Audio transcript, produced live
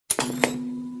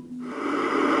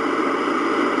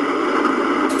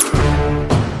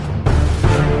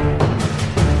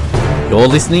You're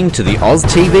listening to the Oz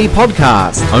TV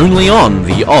podcast, only on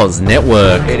the Oz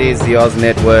Network. It is the Oz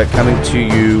Network coming to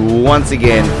you once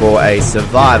again for a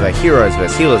Survivor Heroes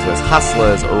vs. Healers vs.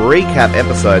 Hustlers recap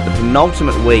episode, the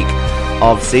penultimate week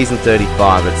of season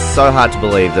 35. It's so hard to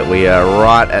believe that we are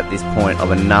right at this point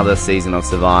of another season of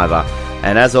Survivor.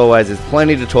 And as always, there's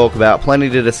plenty to talk about, plenty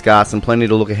to discuss, and plenty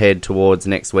to look ahead towards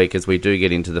next week as we do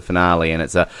get into the finale. And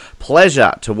it's a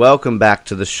pleasure to welcome back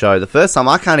to the show. The first time,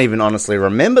 I can't even honestly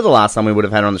remember the last time we would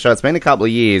have had her on the show. It's been a couple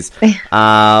of years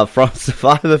from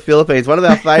Survivor Philippines. One of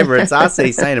our favourites,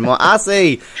 RC Saint-Amour.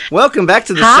 RC, welcome back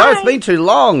to the show. It's been too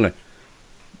long.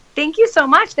 Thank you so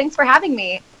much. Thanks for having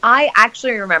me. I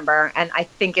actually remember, and I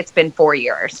think it's been 4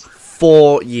 years.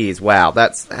 4 years. Wow,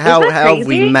 that's how have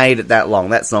we made it that long?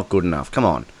 That's not good enough. Come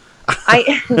on.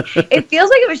 It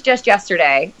feels like it was just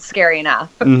yesterday. Scary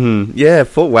enough. Mm-hmm. Yeah.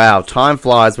 Wow. Time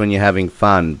flies when you're having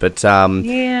fun. But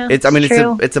yeah,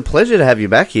 it's a pleasure to have you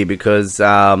back here because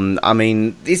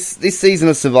this season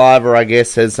of Survivor, I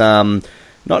guess, has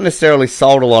not necessarily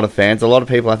sold a lot of fans. A lot of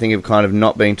people, I think, have kind of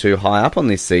not been too high up on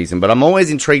this season. But I'm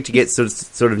always intrigued to get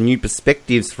sort of new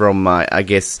perspectives from, I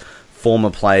guess,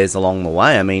 former players along the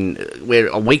way. I mean, we're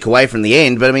a week away from the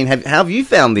end, but I mean, how have you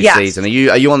found this season? Are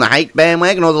you on the hate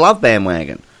bandwagon or the love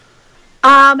bandwagon?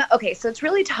 Okay, so it's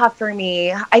really tough for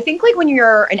me. I think like when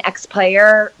you're an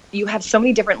ex-player, you have so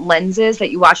many different lenses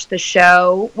that you watch the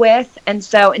show with, and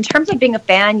so in terms of being a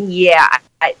fan, yeah,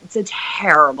 it's a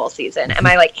terrible season. Am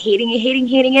I like hating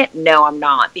it? No, I'm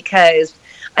not, because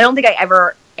I don't think I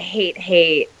ever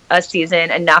hate a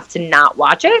season enough to not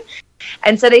watch it.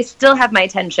 And so they still have my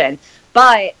attention.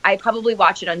 But I probably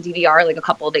watch it on DVR like a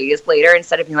couple of days later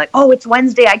instead of being like, oh, it's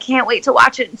Wednesday, I can't wait to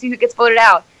watch it and see who gets voted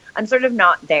out. I'm sort of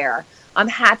not there. I'm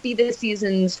happy this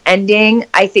season's ending.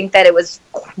 I think that it was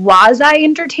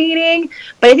quasi-entertaining,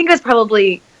 but I think it was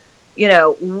probably,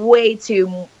 way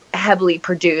too heavily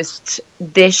produced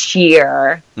this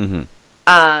year.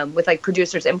 Mm-hmm. With like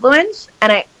producers' influence.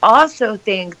 And I also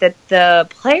think that the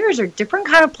players are different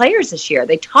kind of players this year.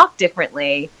 They talk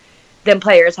differently than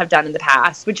players have done in the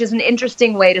past, which is an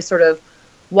interesting way to sort of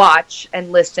watch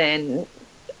and listen.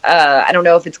 I don't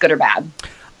know if it's good or bad.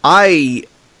 I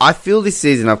feel this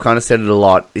season, I've kind of said it a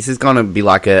lot, this is going to be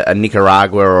like a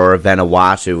Nicaragua or a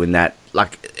Vanuatu in that,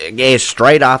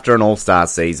 straight after an All-Star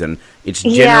season, it's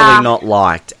generally not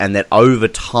liked, and that over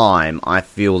time, I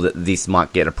feel that this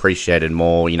might get appreciated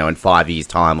more, in 5 years'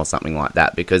 time or something like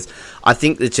that, because I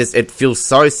think it feels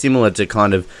so similar to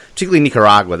kind of, particularly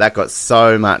Nicaragua, that got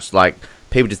so much,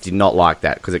 people just did not like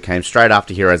that, because it came straight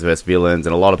after Heroes vs. Villains,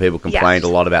 and a lot of people complained a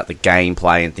lot about the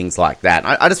gameplay and things like that.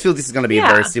 I just feel this is going to be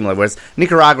very similar, whereas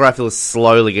Nicaragua, I feel, is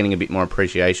slowly getting a bit more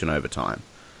appreciation over time.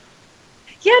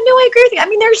 Yeah, no, I agree with you. I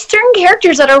mean, there's certain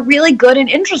characters that are really good and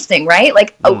interesting, right?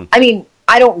 I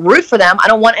don't root for them. I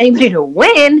don't want anybody to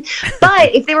win.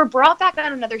 But if they were brought back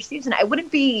on another season, I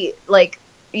wouldn't be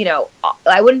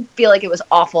I wouldn't feel like it was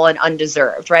awful and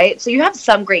undeserved, right? So you have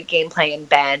some great gameplay in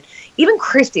Ben. Even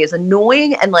Chrissy, as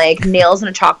annoying and nails in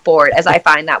a chalkboard as I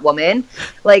find that woman,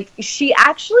 she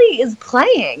actually is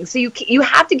playing. So you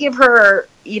have to give her,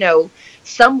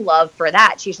 some love for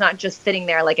that. She's not just sitting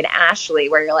there like an Ashley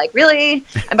where you're like, really?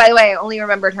 And by the way, I only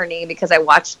remembered her name because I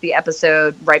watched the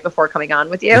episode right before coming on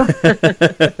with you. Otherwise,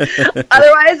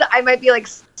 I might be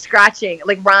scratching.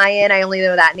 Like Ryan, I only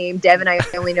know that name. Devin, I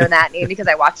only know that name because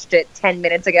I watched it 10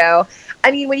 minutes ago.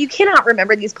 I mean, when you cannot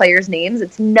remember these players' names,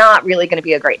 it's not really going to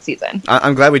be a great season.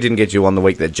 I'm glad we didn't get you on the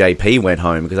week that JP went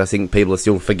home, because I think people are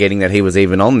still forgetting that he was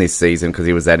even on this season because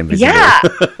he was that invisible. Yeah.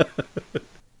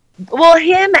 Well,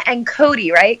 him and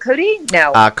Cody, right? Cody?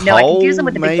 No. Cole, no, I confuse him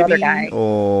with the big brother guy.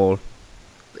 Or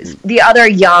the other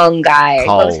young guy.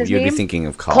 Cole. What was his You'd name? Be thinking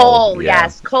of Cole. Cole,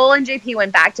 yes. Cole and JP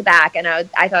went back to back, and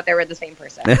I thought they were the same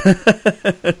person.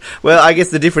 Well, I guess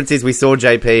the difference is we saw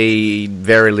JP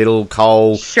very little.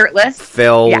 Cole shirtless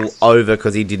fell over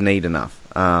because he didn't eat enough.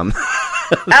 Oh,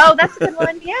 that's a good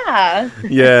one. Yeah.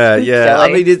 Yeah.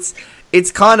 I mean, it's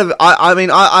kind of, I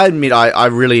admit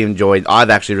I've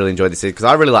actually really enjoyed this season because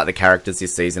I really like the characters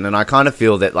this season, and I kind of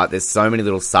feel that there's so many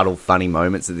little subtle funny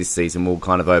moments that this season will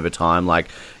kind of over time,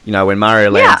 when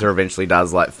Mario Lanza eventually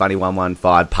does Funny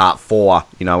 115 Part 4,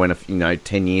 in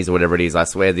 10 years or whatever it is, I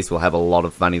swear this will have a lot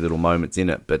of funny little moments in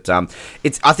it. But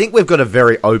I think we've got a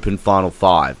very open Final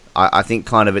Five. I think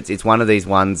kind of it's one of these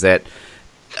ones that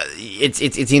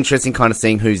it's interesting kind of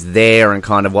seeing who's there and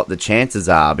kind of what the chances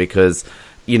are, because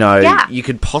you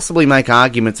could possibly make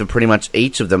arguments for pretty much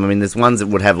each of them. I mean, there's ones that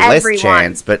would have less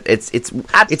chance, but it's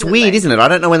weird, isn't it? I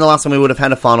don't know when the last time we would have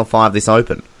had a Final Five this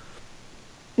open.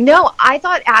 No, I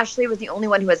thought Ashley was the only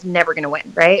one who was never going to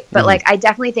win, right? But, like, I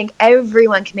definitely think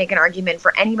everyone can make an argument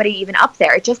for anybody even up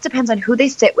there. It just depends on who they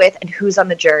sit with and who's on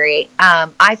the jury.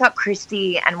 I thought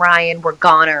Chrissy and Ryan were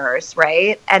goners,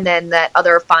 right? And then that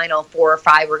other final 4 or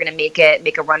 5 were going to make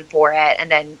a run for it,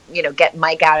 and then, get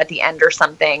Mike out at the end or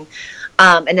something.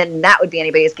 And then that would be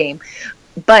anybody's game.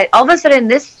 But all of a sudden,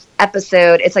 this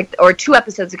episode, it's like, or 2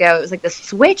 episodes ago, it was like the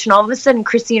switch, and all of a sudden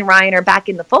Chrissy and Ryan are back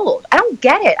in the fold. I don't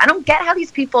get it. I don't get how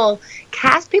these people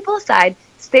cast people aside,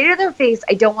 say to their face,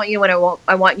 I don't want you when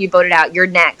I want you voted out, you're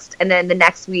next, and then the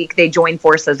next week they join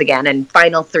forces again and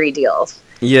final 3 deals.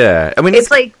 Yeah, I mean, it's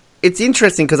like, it's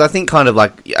interesting because I think kind of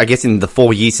like, I guess in the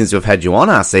 4 years since we've had you on,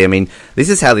 RC, I mean, this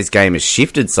is how this game has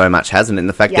shifted so much, hasn't it? And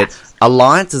the fact that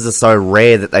alliances are so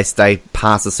rare that they stay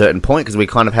past a certain point, because we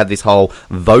kind of have this whole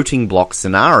voting block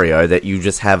scenario that you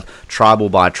just have tribal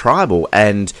by tribal.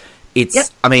 And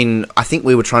it's, I mean, I think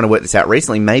we were trying to work this out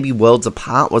recently. Maybe Worlds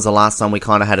Apart was the last time we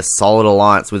kind of had a solid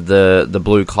alliance with the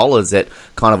blue collars that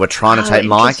kind of were trying to take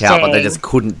Mike out, but they just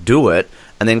couldn't do it.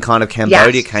 And then kind of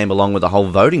Cambodia came along with the whole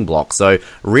voting block. So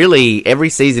really,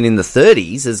 every season in the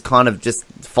 30s has kind of just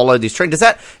followed this trend. Does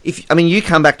that, you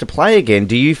come back to play again,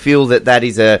 do you feel that that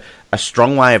is a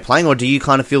strong way of playing, or do you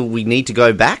kind of feel we need to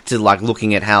go back to like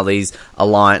looking at how these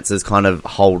alliances kind of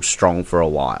hold strong for a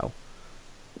while?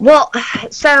 Well,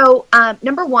 so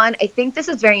number one, I think this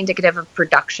is very indicative of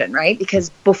production, right?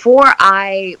 Because when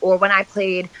I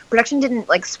played, production didn't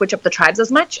like switch up the tribes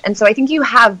as much. And so I think you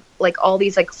have like all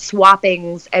these like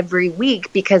swappings every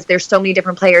week because there's so many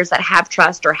different players that have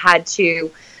trust or had to,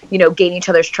 gain each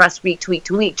other's trust week to week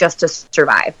to week just to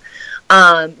survive.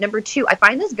 Number 2, I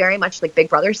find this very much like Big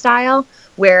Brother style,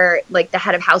 where like the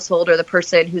head of household or the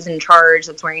person who's in charge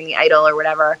that's wearing the idol or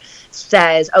whatever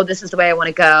says, oh, this is the way I want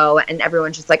to go. And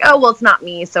everyone's just like, oh, well, it's not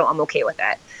me, so I'm okay with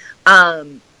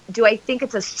it. Do I think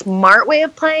it's a smart way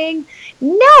of playing?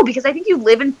 No, because I think you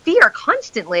live in fear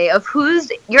constantly of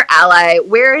who's your ally.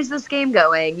 Where is this game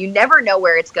going? You never know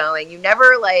where it's going. You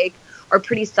never are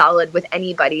pretty solid with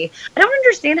anybody. I don't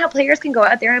understand how players can go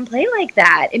out there and play like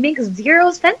that. It makes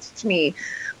zero sense to me.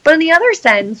 But in the other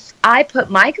sense, I put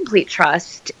my complete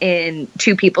trust in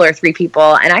 2 people or 3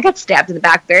 people, and I got stabbed in the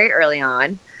back very early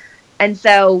on. And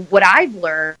so what I've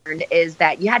learned is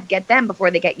that you have to get them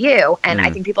before they get you. And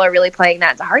I think people are really playing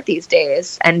that to heart these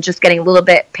days and just getting a little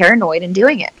bit paranoid and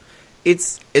doing it.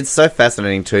 It's so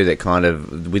fascinating, too, that kind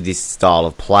of with this style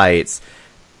of play,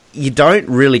 you don't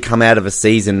really come out of a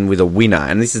season with a winner,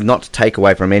 and this is not to take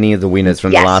away from any of the winners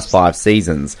from the last 5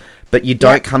 seasons, but you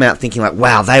don't come out thinking like,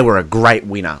 wow, they were a great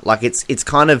winner. Like, it's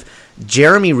kind of,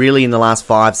 Jeremy really in the last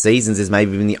 5 seasons has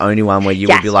maybe been the only one where you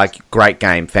would be like, great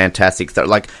game, fantastic. So,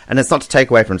 like, and it's not to take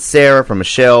away from Sarah, from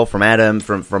Michelle, from Adam,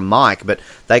 from Mike, but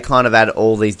they kind of add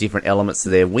all these different elements to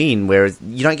their win, whereas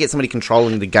you don't get somebody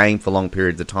controlling the game for long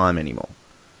periods of time anymore.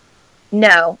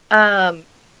 No.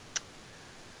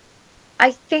 I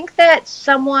think that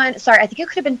I think it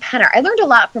could have been Penner. I learned a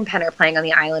lot from Penner playing on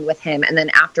the island with him and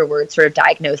then afterwards sort of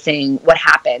diagnosing what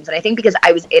happens. And I think because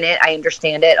I was in it, I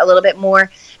understand it a little bit more.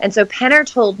 And so Penner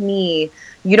told me,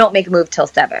 you don't make a move till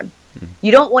 7.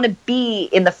 You don't want to be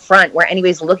in the front where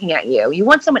anybody's looking at you. You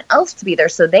want someone else to be there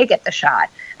so they get the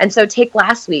shot. And so take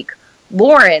last week,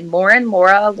 Lauren.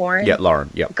 Yeah,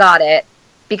 Lauren. Yep. Got it.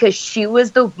 Because she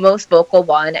was the most vocal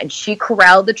one and she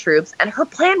corralled the troops and her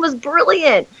plan was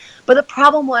brilliant. But the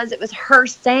problem was it was her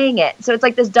saying it. So it's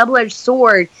like this double-edged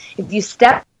sword. If you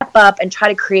step up and try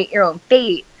to create your own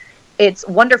fate, it's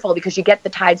wonderful because you get the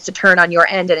tides to turn on your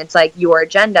end and it's like your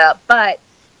agenda, but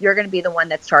you're going to be the one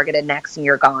that's targeted next and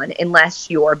you're gone unless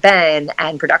you're Ben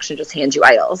and production just hands you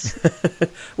idols.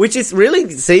 Which is really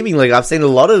seemingly, I've seen a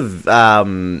lot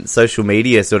of social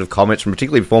media sort of comments from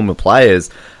particularly former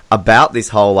players about this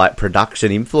whole like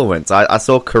production influence. I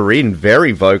saw Corinne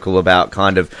very vocal about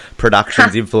kind of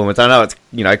production's influence. I know it's,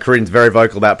 Corinne's very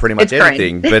vocal about pretty much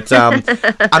everything, but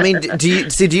I mean,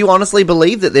 do you honestly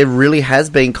believe that there really has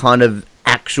been kind of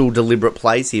actual deliberate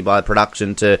plays here by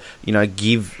production to,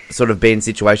 give sort of Ben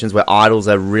situations where idols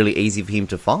are really easy for him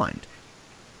to find?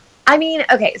 I mean,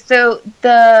 okay, so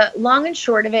the long and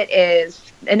short of it is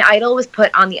an idol was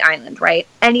put on the island, right?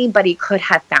 Anybody could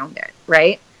have found it,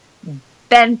 right?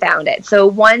 Ben found it. So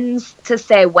one's to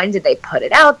say, when did they put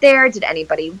it out there? Did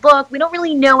anybody look? We don't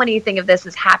really know anything of this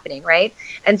is happening, right?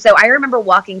 And so I remember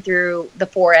walking through the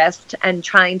forest and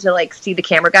trying to like see the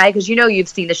camera guy, because you've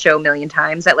seen the show a million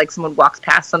times that like someone walks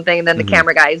past something and then the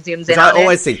camera guy zooms in on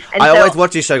it. I always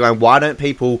watch this show going, why don't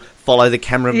people follow the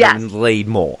cameraman's lead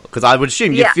more? Because I would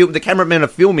assume the cameramen are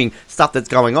filming stuff that's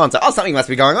going on. So, something must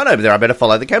be going on over there. I better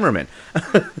follow the cameraman.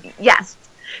 Yes.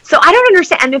 So I don't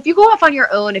understand. And if you go off on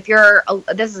your own,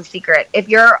 this is a secret, if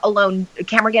you're alone,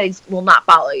 camera guys will not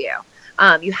follow you.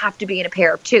 You have to be in a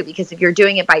pair of two, because if you're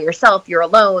doing it by yourself, you're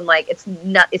alone. Like, it's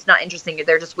not interesting.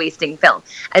 They're just wasting film.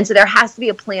 And so there has to be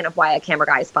a plan of why a camera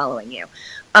guy is following you.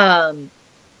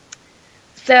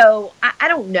 So I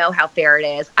don't know how fair it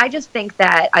is. I just think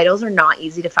that idols are not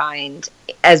easy to find,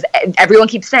 as everyone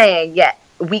keeps saying. Yet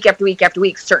week after week after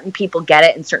week, certain people get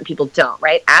it and certain people don't.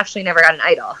 Right? Ashley never got an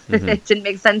idol. Mm-hmm. It didn't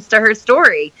make sense to her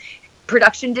story.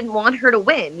 Production didn't want her to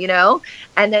win, you know?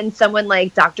 And then someone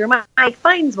like Dr. Mike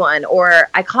finds one, or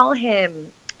I call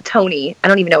him Tony. I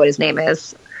don't even know what his name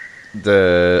is.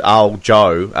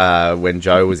 Joe, when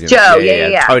Joe was in Joe,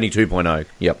 yeah. Tony 2.0.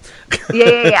 Yep.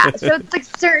 Yeah. So it's like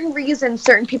certain reasons,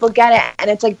 certain people get it,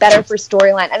 and it's like better for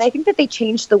storyline. And I think that they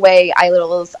changed the way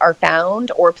idols are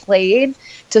found or played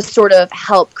to sort of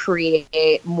help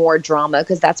create more drama,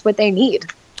 because that's what they need.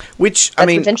 Which, I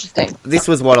mean, what's interesting. This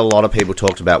was what a lot of people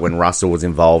talked about when Russell was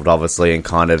involved, obviously, and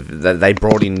kind of, they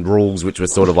brought in rules which were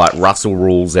sort of like Russell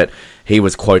rules, that he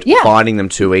was, quote, finding them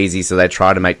too easy, so they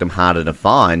try to make them harder to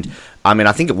find. I mean,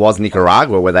 I think it was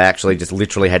Nicaragua where they actually just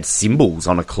literally had symbols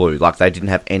on a clue, like they didn't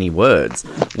have any words.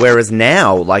 Whereas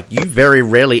now, like, you very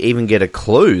rarely even get a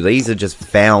clue. These are just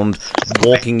found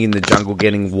walking in the jungle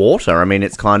getting water. I mean,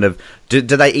 it's kind of, do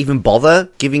they even bother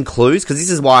giving clues? Because this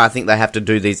is why I think they have to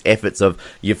do these efforts of,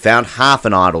 you found half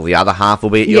an idol, the other half will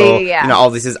be at your, you know, oh,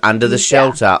 this is under the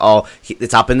shelter, oh,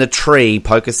 it's up in the tree,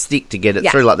 poke a stick to get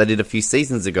it through, like they did a few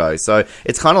seasons ago. So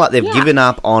it's kind of like they've given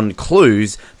up on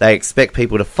clues. They expect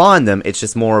people to find them. It's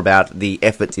just more about the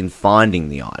efforts in finding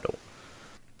the idol.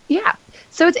 Yeah.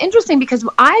 So it's interesting because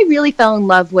I really fell in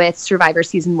love with Survivor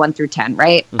season 1 through 10,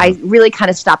 right? Mm-hmm. I really kind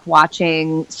of stopped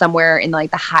watching somewhere in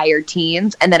like the higher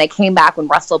teens. And then I came back when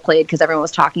Russell played because everyone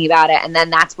was talking about it. And then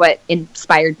that's what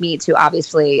inspired me to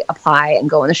obviously apply and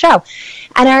go on the show.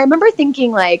 And I remember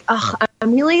thinking like, oh,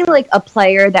 I'm really like a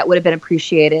player that would have been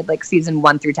appreciated like season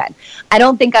 1 through 10. I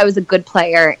don't think I was a good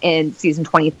player in season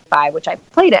 25, which I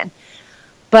played in.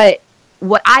 But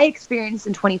what I experienced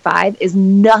in 25 is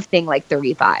nothing like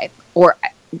 35 or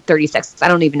 36. I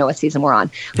don't even know what season we're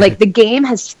on. Like, the game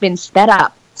has been sped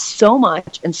up so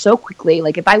much and so quickly.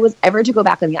 Like, if I was ever to go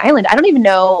back on the island, I don't even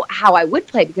know how I would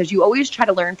play, because you always try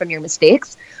to learn from your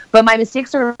mistakes. But my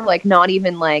mistakes are like not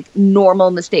even like normal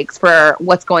mistakes for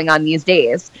what's going on these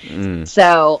days.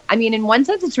 So, I mean, in one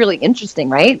sense, it's really interesting,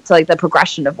 right? It's like the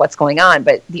progression of what's going on.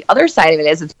 But the other side of it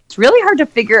is it's really hard to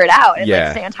figure it out and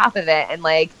like stay on top of it and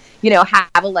like, you know,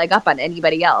 have a leg up on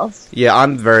anybody else. Yeah,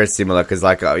 I'm very similar because,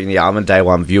 like, I'm a day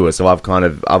one viewer, so I've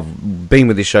been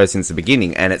with this show since the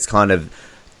beginning, and it's kind of,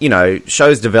 you know,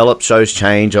 shows develop, shows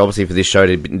change. Obviously, for this show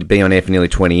to be on air for nearly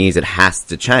 20 years, it has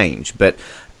to change. But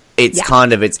it's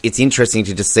kind of, it's interesting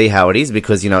to just see how it is,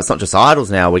 because, you know, it's not just idols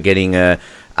now. We're getting an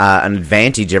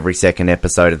advantage every second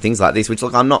episode and things like this, which,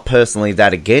 look, I'm not personally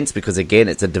that against, because, again,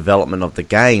 it's a development of the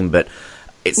game, but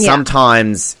it's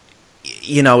sometimes,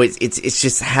 you know, it's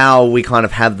just how we kind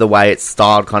of have the way it's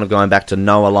styled, kind of going back to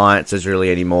no alliances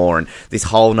really anymore, and this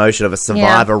whole notion of a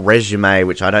survivor resume,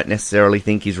 which I don't necessarily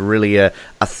think is really a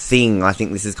thing. I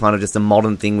think this is kind of just a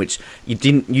modern thing, which you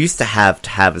didn't used to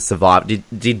have a survivor.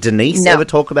 Did Denise ever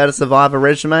talk about a survivor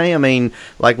resume? I mean,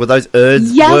 like, were those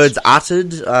words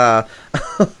uttered?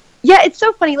 Yeah, it's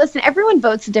so funny. Listen, everyone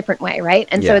votes a different way, right?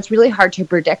 And so it's really hard to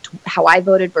predict how I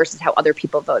voted versus how other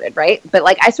people voted, right? But,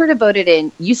 like, I sort of voted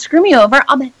in, you screw me over,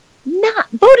 I'm not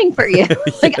voting for you.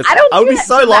 Like, I don't do I would be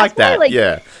so like that, like,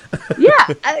 so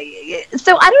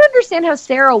I don't understand how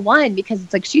Sarah won, because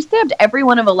it's like she stabbed every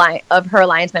one of her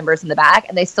alliance members in the back,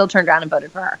 and they still turned around and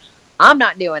voted for her. I'm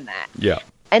not doing that. Yeah.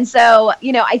 And so,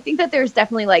 you know, I think that there's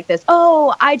definitely like this,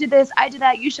 oh, I did this, I did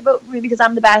that, you should vote for me because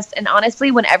I'm the best. And honestly,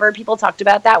 whenever people talked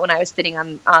about that, when I was sitting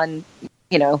on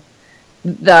you know,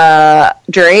 the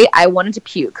jury, I wanted to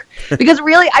puke. Because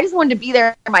really, I just wanted to be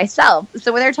there myself.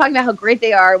 So when they're talking about how great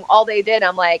they are, all they did,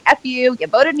 I'm like, F you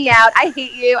voted me out, I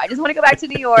hate you, I just want to go back to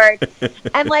New York.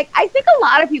 And, like, I think a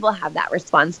lot of people have that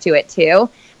response to it, too.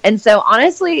 And so,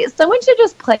 honestly, someone should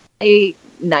just play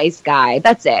nice guy.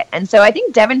 That's it. And so I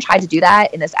think Devin tried to do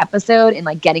that in this episode, in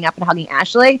like getting up and hugging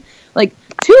Ashley. Like,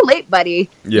 too late, buddy.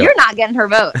 You're not getting her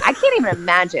vote. I can't even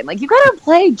imagine. Like, you gotta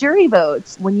play jury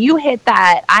votes when you hit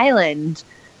that island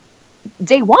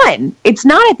day one. It's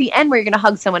not at the end where you're gonna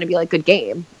hug someone and be like, good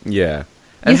game. Yeah.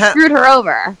 You screwed her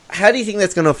over. How do you think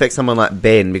that's going to affect someone like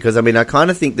Ben? Because, I mean, I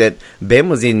kind of think that Ben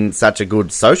was in such a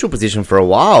good social position for a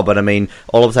while, but, I mean,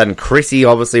 all of a sudden, Chrissy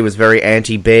obviously was very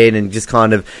anti-Ben and just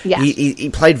kind of... Yeah. He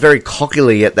played very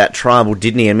cockily at that tribal,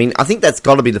 didn't he? I mean, I think that's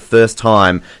got to be the first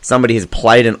time somebody has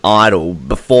played an idol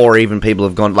before even people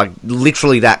have gone, like,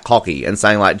 literally that cocky and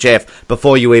saying, like, Jeff,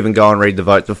 before you even go and read the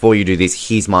votes, before you do this,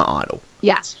 here's my idol.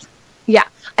 Yes. Yeah.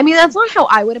 I mean, that's not how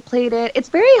I would have played it. It's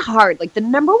very hard. Like, the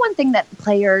number one thing that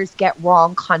players get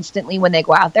wrong constantly when they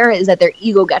go out there is that their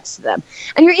ego gets to them.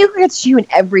 And your ego gets to you in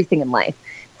everything in life.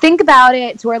 Think about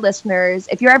it to our listeners.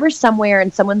 If you're ever somewhere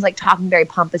and someone's, like, talking very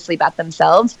pompously about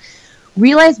themselves,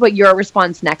 realize what your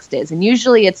response next is. And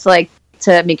usually it's, like,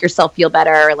 to make yourself feel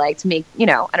better, like to make, you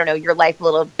know, I don't know, your life a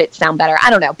little bit sound better. I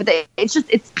don't know. But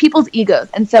it's people's egos.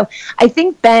 And so I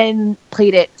think Ben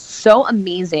played it so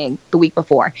amazing the week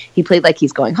before. He played like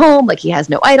he's going home, like he has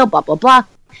no idol, blah, blah, blah.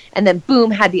 And then boom,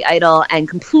 had the idol and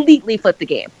completely flipped the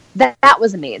game. That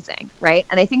was amazing, right?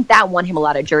 And I think that won him a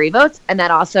lot of jury votes, and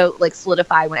that also like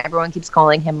solidified when everyone keeps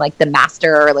calling him like the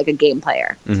master or like a game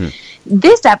player. Mm-hmm.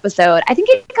 This episode, I think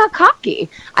he got cocky.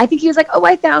 I think he was like, "Oh,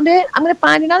 I found it. I'm going to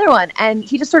find another one," and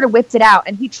he just sort of whipped it out.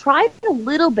 And he tried a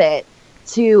little bit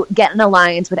to get an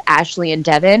alliance with Ashley and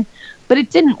Devin, but it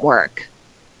didn't work.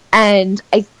 And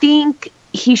I think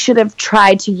he should have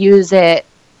tried to use it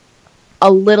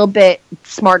a little bit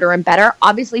smarter and better.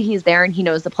 Obviously, he's there and he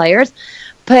knows the players.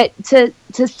 But to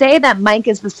say that Mike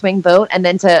is the swing vote and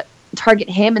then to target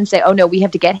him and say, oh, no, we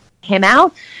have to get him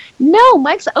out. No,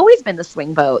 Mike's always been the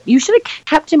swing vote. You should have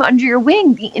kept him under your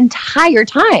wing the entire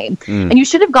time. And you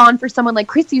should have gone for someone like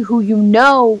Chrissy, who you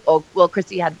know, oh, well,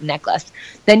 Chrissy had the necklace.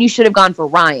 Then you should have gone for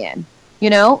Ryan,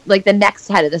 you know, like the next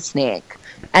head of the snake,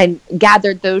 and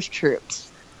gathered those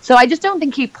troops. So I just don't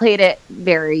think he played it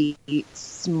very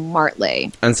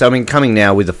smartly. And so, I mean, coming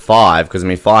now with a 5, because, I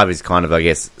mean, 5 is kind of, I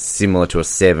guess, similar to a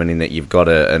 7 in that you've got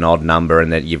an odd number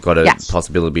and that you've got a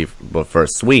possibility for a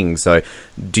swing. So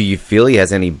do you feel he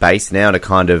has any base now to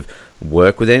kind of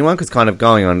work with anyone? Because kind of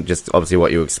going on just obviously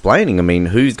what you were explaining, I mean,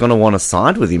 who's going to want to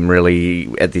side with him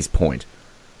really at this point?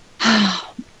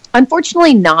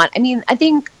 Unfortunately not. I mean, I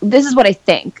think this is what I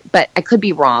think, but I could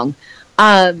be wrong.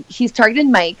 He's targeted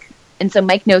Mike. And so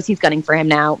Mike knows he's gunning for him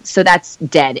now. So that's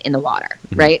dead in the water,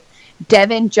 right?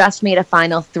 Devin just made a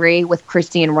final 3 with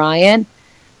Christy and Ryan.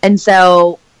 And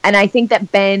I think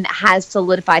that Ben has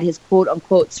solidified his quote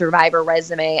unquote survivor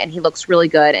resume, and he looks really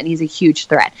good and he's a huge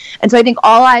threat. And so I think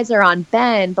all eyes are on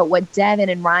Ben, but what Devin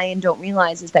and Ryan don't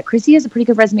realize is that Chrissy has a pretty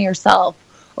good resume herself.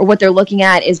 Or what they're looking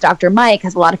at is Dr. Mike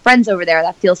has a lot of friends over there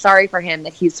that feel sorry for him,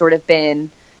 that he's sort of been,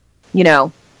 you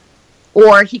know,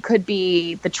 or he could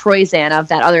be the Troyzan of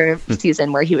that other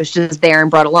season where he was just there and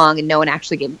brought along and no one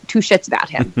actually gave 2 shits about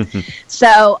him.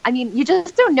 So, I mean, you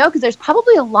just don't know, because there's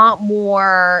probably a lot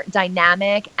more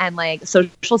dynamic and, like,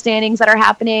 social standings that are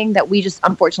happening that we just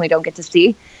unfortunately don't get to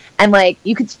see. And, like,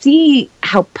 you could see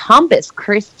how pompous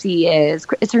Chrissy is.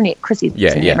 It's her name, Chrissy's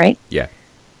name, right? Yeah.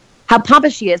 How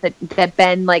pompous she is that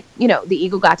Ben, like, you know, the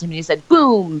ego got to him and he said,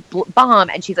 boom, bomb.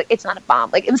 And she's like, it's not a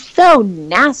bomb. Like, it was so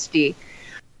nasty.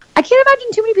 I can't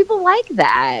imagine too many people like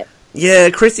that. Yeah,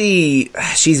 Chrissy,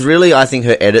 she's really, I think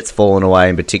her edit's fallen away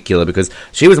in particular, because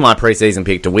she was my preseason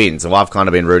pick to win, so I've kind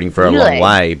of been rooting for her a long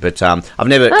way, but I've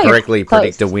never correctly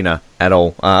predicted a winner at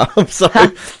all. So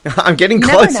I'm getting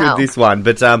close with this one,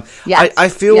 but I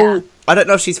feel, I don't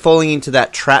know if she's falling into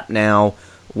that trap now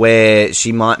where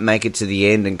she might make it to the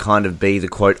end and kind of be the,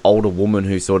 quote, older woman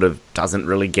who sort of doesn't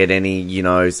really get any, you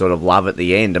know, sort of love at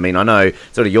the end. I mean, I know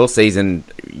sort of your season,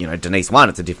 you know, Denise won,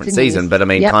 it's a different season, but I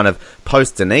mean, kind of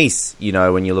post-Denise, you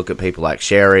know, when you look at people like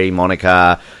Sherry,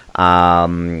 Monica,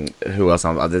 who else?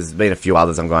 There's been a few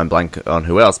others, I'm going blank on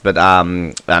who else, but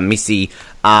Missy,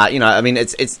 you know, I mean,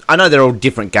 it's I know they're all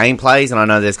different gameplays, and I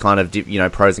know there's kind of, you know,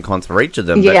 pros and cons for each of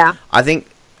them, but I think,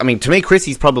 I mean, to me,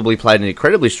 Chrissy's probably played an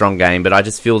incredibly strong game, but I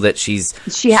just feel that she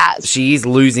is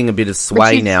losing a bit of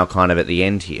sway now, kind of at the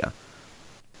end here.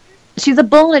 She's a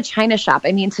bull in a china shop.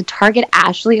 I mean, to target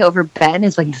Ashley over Ben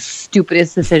is like the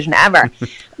stupidest decision ever.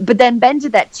 But then Ben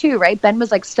did that too, right? Ben was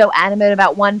like so adamant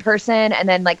about one person and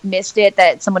then like missed it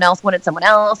that someone else wanted someone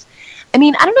else. I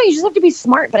mean, I don't know. You just have to be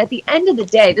smart. But at the end of the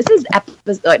day, this is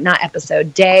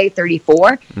day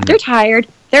 34. They're tired.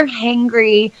 They're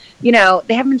hangry. You know,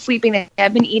 they haven't been sleeping. They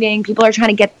haven't been eating. People are trying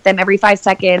to get them every 5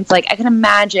 seconds. Like, I can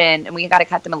imagine, and we got to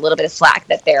cut them a little bit of slack,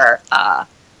 that they're,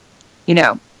 you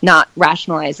know, not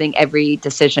rationalizing every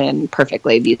decision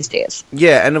perfectly these days.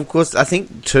 Yeah, and of course, I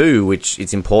think too, which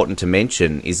it's important to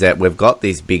mention, is that we've got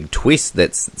this big twist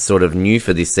that's sort of new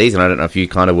for this season. I don't know if you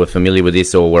kind of were familiar with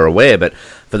this or were aware, but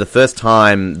for the first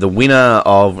time, the winner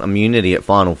of Immunity at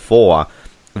Final Four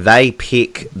they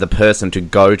pick the person to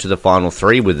go to the final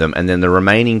 3 with them, and then the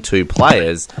remaining 2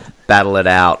 players battle it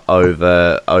out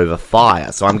over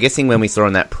fire. So I'm guessing when we saw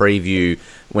in that preview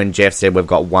when Jeff said we've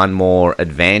got one more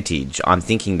advantage, I'm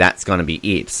thinking that's going to be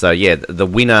it. So yeah, the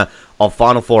winner of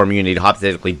Final 4 immunity,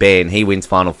 hypothetically Ben, he wins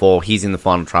Final 4, he's in the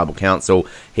final tribal council,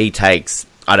 he takes,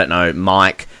 I don't know,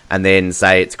 Mike, and then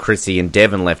say it's Chrissy and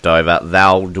Devon left over,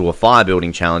 they'll do a fire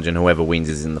building challenge, and whoever wins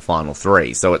is in the final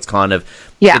 3. So it's kind of,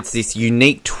 it's this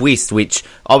unique twist, which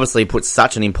obviously puts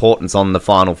such an importance on the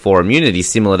Final 4 immunity,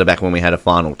 similar to back when we had a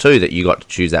Final 2, that you got to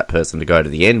choose that person to go to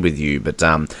the end with you. But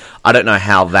I don't know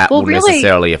how that will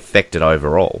necessarily affect it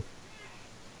overall.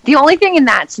 The only thing in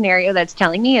that scenario that's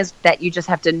telling me is that you just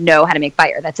have to know how to make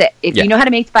fire. That's it. If you know how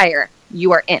to make fire,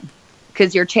 you are in.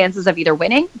 Because your chances of either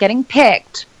winning, getting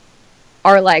picked,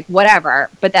 or like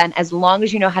whatever, but then as long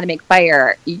as you know how to make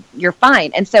fire, you're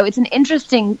fine. And so it's an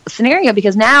interesting scenario,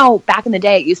 because now, back in the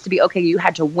day, it used to be, okay, you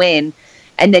had to win,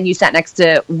 and then you sat next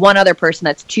to one other person,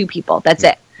 that's 2 people, that's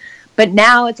it. But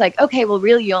now it's like, okay, well,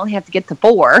 really, you only have to get to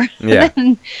 4. Yeah.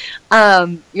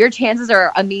 Your chances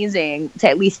are amazing to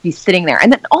at least be sitting there.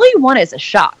 And then all you want is a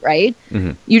shot, right?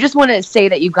 Mm-hmm. You just want to say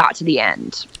that you got to the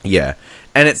end. Yeah.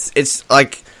 And it's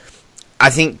like,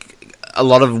 I think a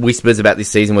lot of whispers about this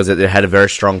season was that it had a very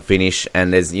strong finish,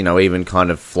 and there's, you know, even kind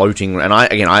of floating, and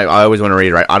I always want to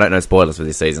reiterate, I don't know spoilers for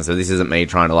this season, so this isn't me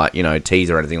trying to, like, you know, tease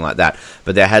or anything like that,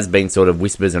 but there has been sort of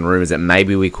whispers and rumours that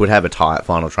maybe we could have a tie at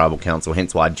Final Tribal Council,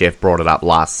 hence why Jeff brought it up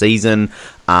last season.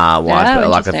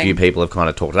 Like a few people have kind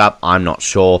of talked it up. I'm not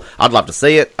sure. I'd love to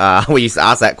see it. We used to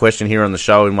ask that question here on the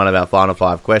show in one of our Final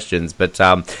 5 questions, but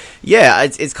yeah,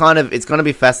 it's going to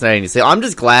be fascinating to see. I'm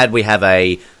just glad we have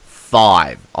a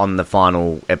 5 on the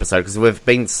final episode, because we've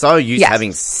been so used to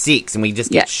having 6, and we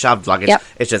just get shoved like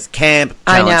it's just camp,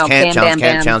 challenge,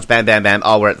 challenge, bam, bam, bam.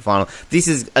 Oh, we're at the final. This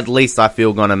is at least, I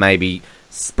feel, going to maybe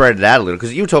spread it out a little,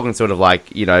 because you were talking sort of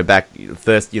like, you know, back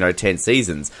first, you know, 10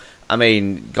 seasons. I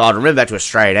mean, God, remember back to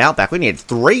Australian Outback, we had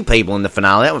 3 people in the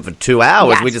finale. That went for 2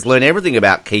 hours. Yes. We just learned everything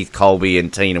about Keith Colby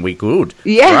and Tina. We could.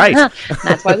 Yeah. Great.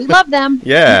 That's why we love them.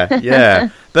 Yeah.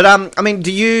 But, I mean,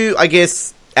 do you, I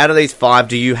guess, out of these 5,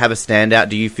 do you have a standout?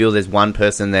 Do you feel there's one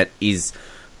person that is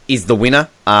the winner,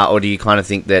 or do you kind of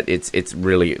think that it's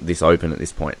really this open at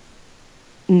this point?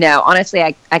 No, honestly,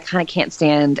 I kind of can't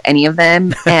stand any of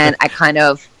them, and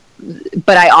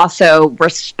but I also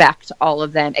respect all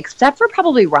of them, except for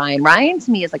probably Ryan. Ryan, to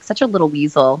me, is like such a little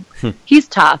weasel. He's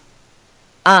tough,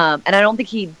 and I don't think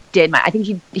he did I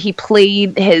think he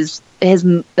played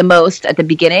the most at the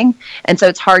beginning, and so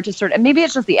it's hard to sort of, maybe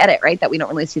it's just the edit, right, that we don't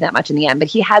really see that much in the end, but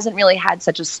he hasn't really had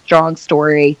such a strong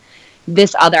story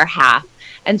this other half,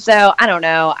 and so I don't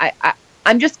know,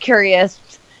 I'm just curious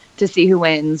to see who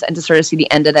wins and to sort of see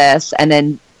the end of this, and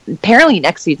then apparently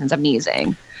next season's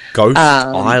amazing. Ghost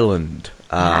Island,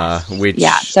 which...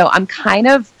 Yeah, so I'm kind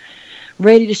of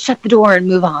ready to shut the door and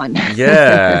move on.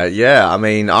 Yeah. I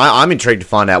mean, I'm intrigued to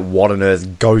find out what on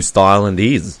earth Ghost Island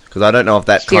is, because I don't know if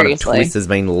that kind of twist has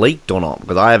been leaked or not,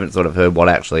 because I haven't sort of heard what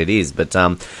actually it is. But,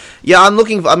 yeah, I'm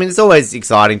looking for... I mean, it's always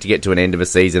exciting to get to an end of a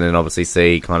season and obviously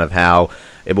see kind of how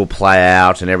it will play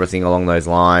out and everything along those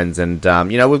lines. And,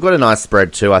 you know, we've got a nice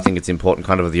spread too. I think it's important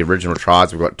kind of with the original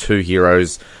tribes. We've got 2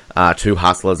 heroes, 2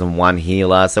 hustlers and 1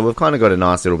 healer. So we've kind of got a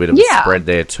nice little bit of a spread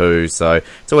there too. So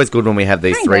it's always good when we have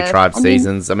these 3 tribe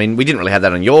seasons. I mean, we didn't really have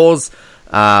that on yours.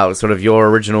 Sort of your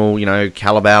original, you know,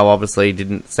 Calabao obviously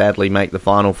didn't sadly make the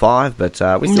final 5,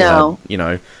 but we still had, you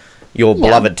know, your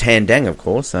beloved Tandang, of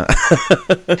course.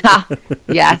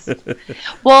 Yes.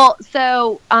 Well,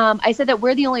 so I said that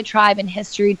we're the only tribe in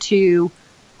history to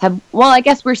have... Well, I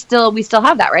guess we still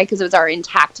have that, right? Because it was our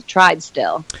intact tribe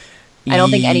still. I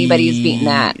don't think anybody's beaten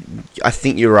that. I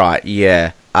think you're right,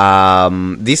 yeah.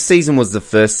 This season was the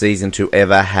first season to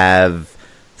ever have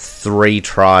 3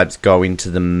 tribes go into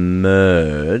the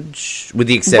merge, with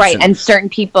the exception... Right, and certain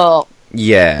people...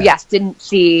 Yeah. Yes, didn't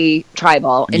see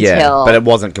tribal until... Yeah, but it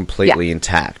wasn't completely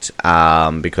intact,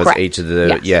 because Correct. each of the...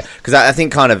 Yes. Yeah, because I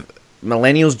think kind of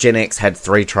Millennials, Gen X had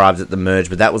 3 tribes at the merge,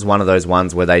 but that was one of those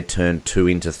ones where they turned 2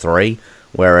 into 3,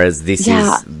 whereas this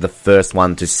is the first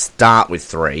one to start with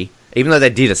 3. Even though they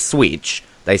did a switch,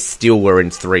 they still were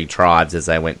in 3 tribes as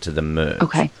they went to the merge.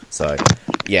 Okay. So,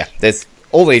 yeah, there's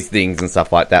all these things and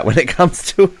stuff like that when it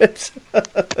comes to it.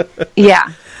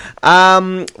 Yeah.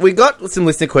 We got some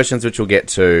listener questions which we'll get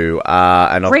to,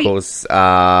 and of course,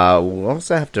 we'll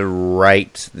also have to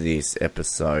rate this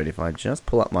episode. If I just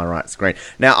pull up my right screen.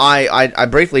 Now, I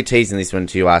briefly teased in this one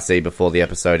to you, RC, before the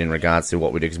episode in regards to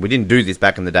what we do, because we didn't do this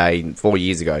back in the day 4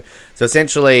 years ago. So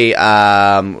essentially,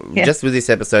 just with this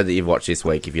episode that you've watched this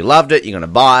week, if you loved it, you're going to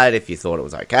buy it. If you thought it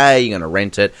was okay, you're going to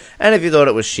rent it. And if you thought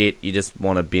it was shit, you just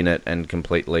want to bin it and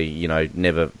completely,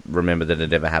 never remember that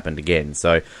it ever happened again.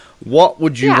 So what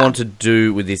would you want to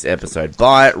do with this episode?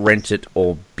 Buy it, rent it,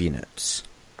 or bin it?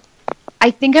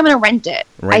 I think I'm going to rent it.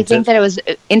 I think that it was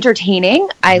entertaining.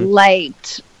 I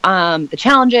liked the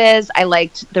challenges. I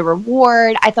liked the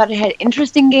reward. I thought it had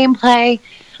interesting gameplay.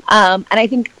 And I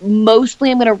think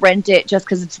mostly I'm going to rent it just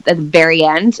because it's at the very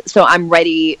end. So I'm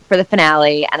ready for the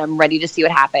finale and I'm ready to see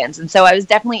what happens. And so I was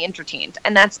definitely entertained.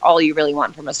 And that's all you really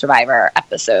want from a Survivor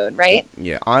episode, right?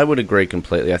 Yeah, I would agree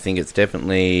completely. I think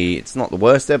it's not the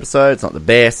worst episode. It's not the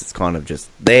best. It's kind of just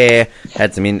there.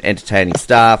 Had some entertaining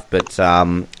stuff. But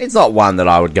it's not one that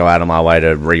I would go out of my way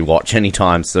to rewatch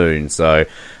anytime soon. So...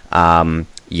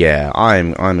 yeah,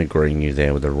 I'm agreeing you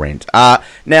there with the rent.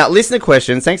 Now, listener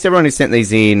questions. Thanks to everyone who sent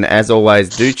these in. As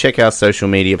always, do check our social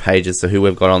media pages, so who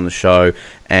we've got on the show,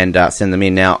 and send them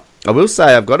in. Now, I will say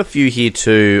I've got a few here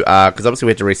too, because obviously we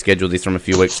had to reschedule this from a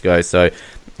few weeks ago, so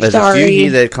there's a few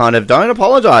here that kind of don't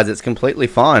apologise. It's completely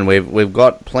fine. We've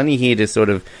got plenty here to sort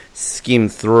of skim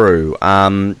through.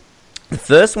 The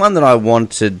first one that I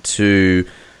wanted to...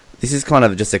 This is kind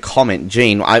of just a comment.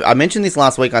 Gene, I mentioned this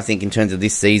last week, I think, in terms of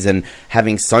this season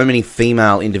having so many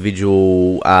female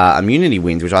individual immunity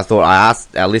wins, which I thought I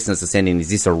asked our listeners to send in,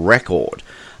 is this a record?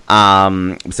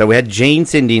 So we had Gene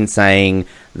send in saying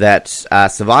that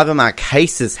Survivor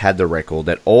Marquesas had the record,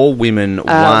 that all women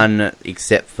won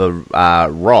except for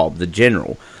Rob, the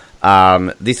general.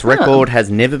 This record has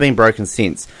never been broken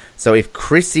since. So if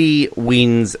Chrissy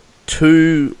wins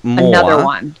two more... Another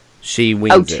one. She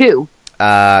wins two.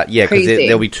 Yeah, because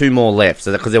there'll be two more left.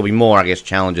 So because there'll be more, I guess,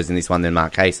 challenges in this one than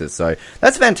Marquesas. So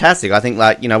that's fantastic. I think,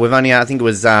 we've only, I think it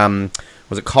was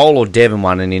it Cole or Devon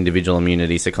won an individual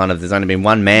immunity? So kind of, there's only been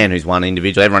one man who's won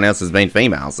individual. Everyone else has been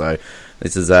female. So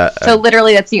this is so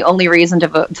literally, that's the only reason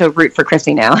to root for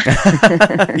Chrissy now.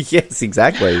 Yes,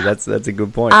 exactly. That's a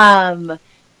good point.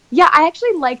 Yeah, I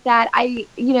actually like that.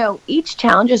 Each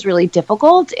challenge is really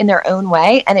difficult in their own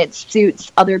way, and it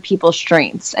suits other people's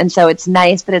strengths. And so it's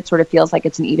nice that it sort of feels like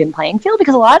it's an even playing field,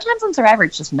 because a lot of times on Survivor,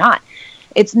 it's just not.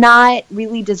 It's not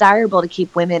really desirable to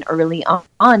keep women early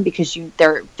on because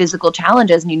they're physical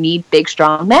challenges, and you need big,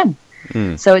 strong men.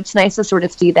 So it's nice to sort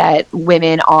of see that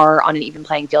women are on an even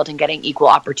playing field and getting equal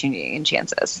opportunity and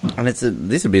chances. And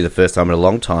this would be the first time in a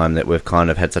long time that we've kind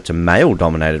of had such a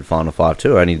male-dominated Final Five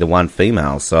too, only the one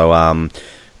female. So,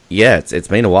 it's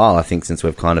been a while, I think, since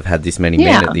we've kind of had this many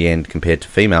men at the end compared to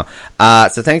female.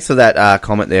 So thanks for that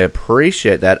comment there.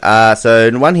 Appreciate that. So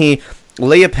one here...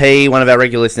 Leah P., one of our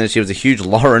regular listeners, she was a huge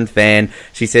Lauren fan.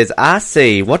 She says,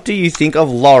 RC, what do you think of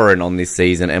Lauren on this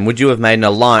season, and would you have made an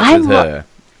alliance with her?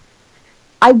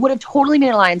 I would have totally made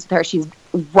an alliance with her. She's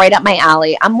right up my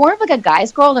alley. I'm more of like a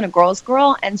guy's girl than a girl's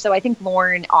girl, and so I think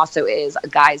Lauren also is a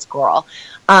guy's girl.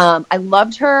 I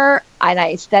loved her, and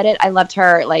I said it, I loved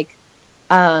her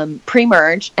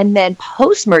pre-merge, and then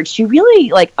post-merge, she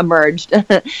really emerged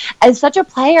as such a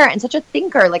player and such a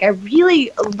thinker. I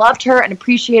really loved her and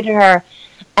appreciated her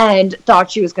and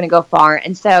thought she was going to go far.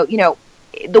 And so,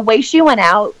 the way she went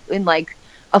out in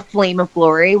a flame of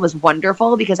glory was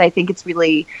wonderful, because I think it's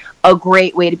really a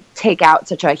great way to take out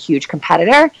such a huge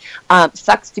competitor.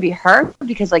 Sucks to be her,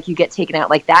 because you get taken out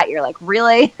like that. You're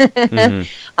really?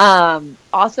 Mm-hmm.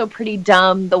 Also pretty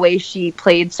dumb the way she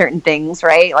played certain things,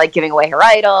 right? Giving away her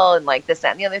idol and this,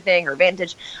 that, and the other thing, her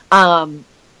vantage.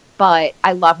 But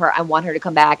I love her. I want her to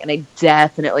come back, and I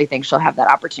definitely think she'll have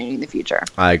that opportunity in the future.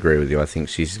 I agree with you. I think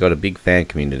she's got a big fan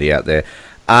community out there.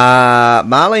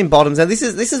 Marlene Bottoms. Now this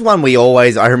is one we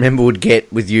always, I remember, would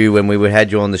get with you when we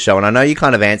had you on the show, and I know you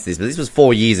kind of answered this, but this was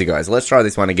 4 years ago, so let's try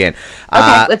this one again.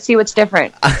 Okay, let's see what's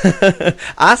different.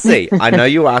 RC, I know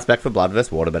you were asked back for Blood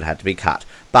vs. Water, but had to be cut.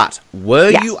 But were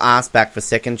you asked back for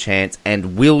second chance,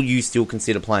 and will you still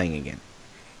consider playing again?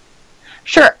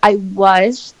 Sure, I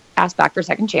was asked back for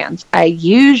second chance. I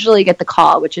usually get the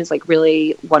call, which is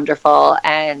really wonderful,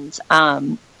 and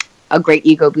a great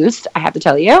ego boost, I have to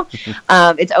tell you.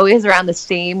 It's always around the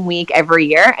same week every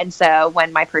year. And so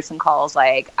when my person calls,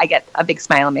 I get a big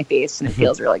smile on my face, and it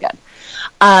feels really good.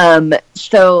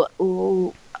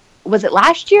 So was it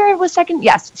last year it was second?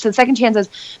 Yes. So second chances.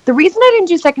 The reason I didn't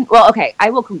do second, well, okay,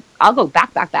 I'll go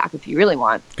back if you really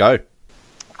want. Go.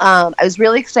 I was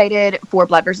really excited for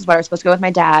Blood versus Water. I was supposed to go with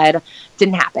my dad.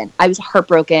 Didn't happen. I was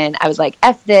heartbroken. I was like,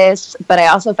 F this. But I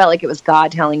also felt like it was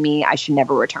God telling me I should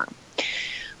never return.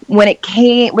 When it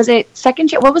came, was it Second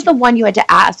Chance? What was the one you had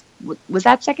to ask? Was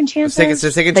that Second Chance? Second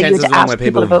Chances was one where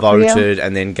people voted,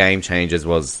 and then Game Changers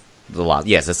was the last.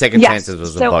 Yes, the Second Chances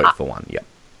was the vote for one. Yep.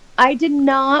 I did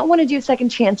not want to do Second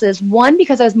Chances. One,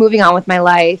 because I was moving on with my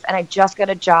life, and I just got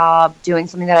a job doing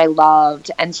something that I loved,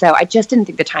 and so I just didn't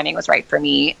think the timing was right for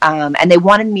me. And they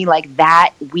wanted me like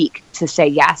that week to say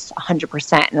yes,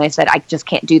 100%. And I said, I just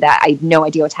can't do that. I have no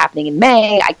idea what's happening in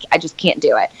May. I just can't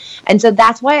do it. And so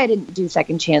that's why I didn't do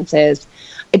Second Chances.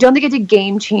 I don't think I did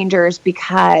Game Changers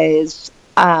because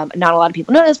not a lot of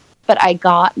people know this, but I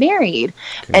got married.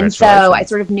 And so I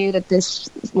sort of knew that this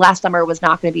last summer was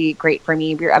not going to be great for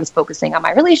me. I was focusing on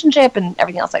my relationship and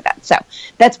everything else like that. So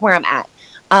that's where I'm at.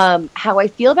 How I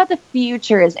feel about the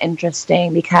future is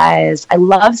interesting because I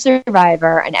love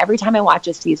Survivor, and every time I watch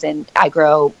a season, I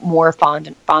grow more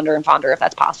fonder and fonder, if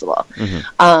that's possible.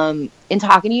 Mm-hmm. In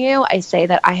talking to you, I say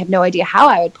that I have no idea how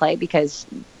I would play because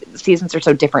seasons are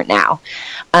so different now.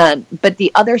 But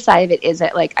the other side of it is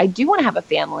that, like, I do want to have a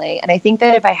family, and I think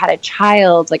that if I had a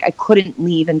child, like, I couldn't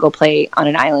leave and go play on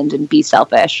an island and be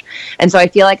selfish. And so I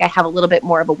feel like I have a little bit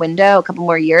more of a window, a couple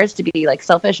more years to be like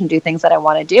selfish and do things that I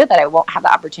want to do that I won't have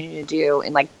the opportunity to do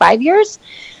in like 5 years.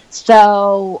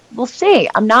 So we'll see.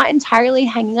 I'm not entirely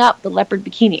hanging up the leopard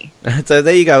bikini. So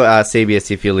there you go,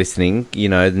 CBS, if you're listening. You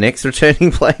know, the next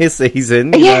returning player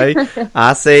season, you know,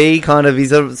 RC kind of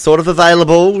is sort of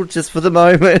available just for the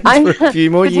moment for a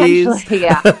few more years.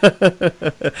 Yeah.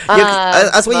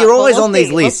 That's why you're always on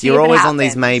these lists. You're always on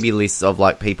these maybe lists of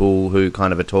like people who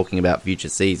kind of are talking about future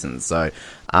seasons. So,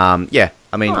 yeah.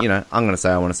 I mean, you know, I'm going to say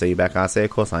I want to see you back, RC. Of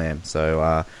course I am.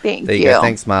 So, there you go.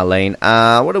 Thanks, Marlene.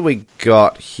 What have we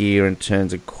got here in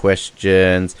terms of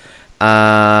questions?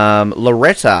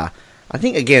 Loretta. I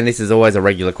think, again, this is always a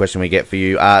regular question we get for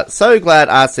you. So glad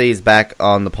RC is back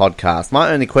on the podcast.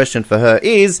 My only question for her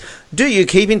is, do you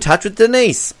keep in touch with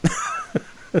Denise?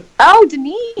 Oh,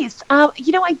 Denise.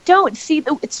 You know, I don't. See,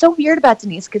 it's so weird about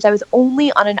Denise because I was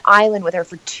only on an island with her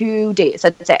for 2 days.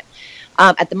 That's it.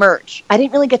 At the merge. I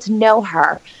didn't really get to know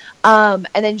her. And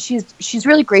then she's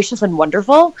really gracious and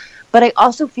wonderful, but I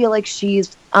also feel like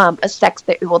she's a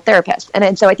therapist.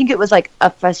 And so I think it was like a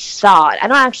facade. I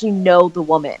don't actually know the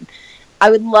woman.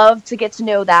 I would love to get to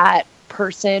know that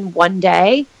person one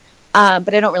day,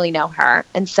 but I don't really know her.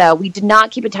 And so we did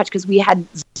not keep in touch because we had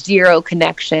zero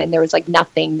connection. There was like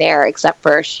nothing there except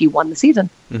for she won the season.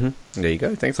 Mm-hmm. There you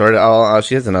go. Thanks, Loretta.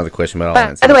 She has another question, but I'll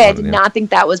answer. By the way, I did not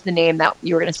think that was the name that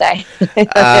you were going to say.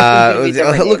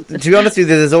 Look, to be honest with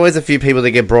you, there's always a few people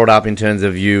that get brought up in terms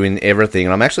of you and everything,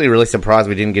 and I'm actually really surprised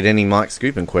we didn't get any Mike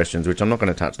Scoopin questions, which I'm not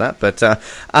going to touch that. But okay,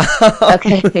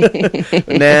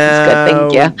 now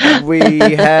good, thank you.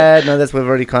 we've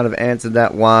already kind of answered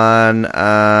that one.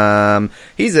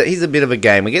 Here's a bit of a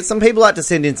game. We get some people like to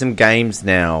send in some games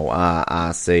now,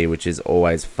 RC, which is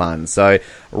always fun. So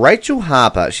Rachel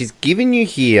Harper, she's given you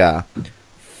here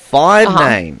 5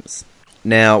 names.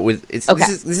 Now, this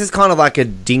is kind of like a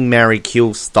ding, marry,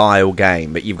 kill style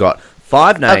game, but you've got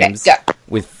 5 names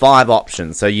with 5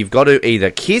 options. So you've got to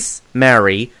either kiss,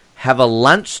 marry, have a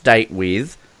lunch date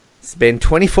with, spend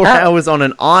 24 hours on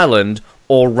an island,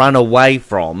 or run away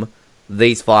from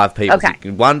these 5 people. Okay.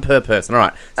 So one per person. All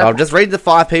right. So I'll just read the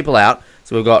 5 people out.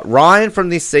 So we've got Ryan from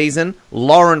this season,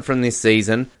 Lauren from this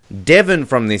season, Devon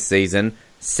from this season,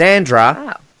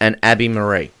 Sandra, and Abby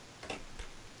Marie.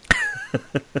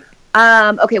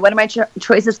 Okay, what are my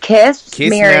choices? Kiss,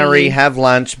 marry, have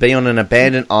lunch, be on an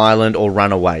abandoned island, or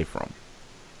run away from.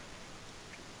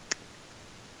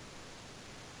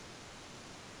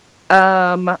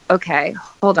 Okay,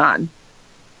 hold on.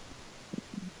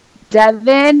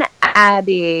 Devin,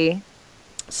 Abby,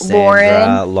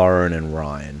 Sandra, Lauren, and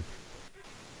Ryan.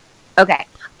 Okay.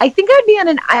 I think I would be on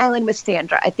an island with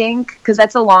Sandra. I think, because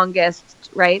that's the longest,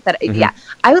 right? Yeah.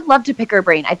 I would love to pick her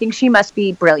brain. I think she must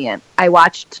be brilliant. I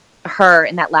watched her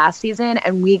in that last season,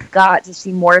 and we got to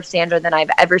see more of Sandra than I've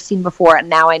ever seen before, and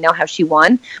now I know how she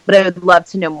won, but I would love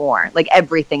to know more, like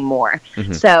everything more.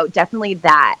 So definitely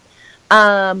that.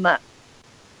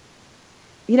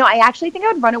 You know, I actually think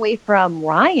I would run away from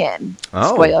Ryan.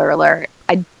 Oh. Spoiler alert.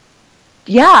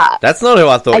 Yeah. That's not who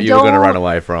I thought you were going to run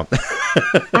away from.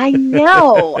 I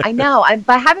know. But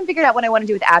I haven't figured out what I want to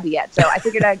do with Abby yet, so I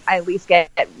figured I'd at least get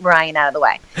Ryan out of the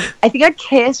way. I think I'd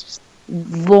kiss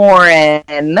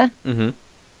Lauren. Mm-hmm.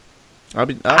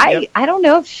 I don't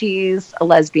know if she's a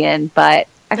lesbian, but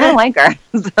I kind of like her,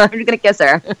 so I'm just going to kiss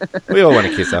her. We all want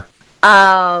to kiss her.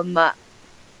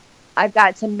 I I've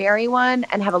got to marry one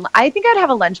and I think I'd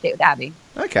have a lunch date with Abby.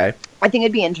 Okay. I think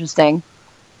it'd be interesting.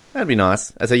 That'd be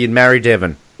nice. So you'd marry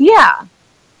Devon. Yeah.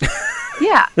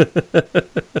 Yeah. I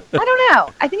don't know.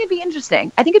 I think it'd be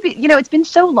interesting. I think it'd be, it's been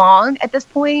so long at this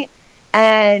point,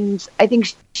 and I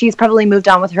think she's probably moved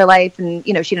on with her life, and,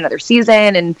 she had another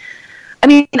season, and I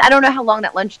mean, I don't know how long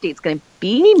that lunch date's going to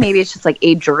be. Maybe it's just like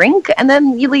a drink and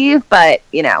then you leave, but,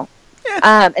 Yeah.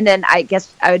 And then I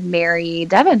guess I would marry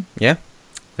Devon. Yeah.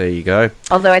 There you go.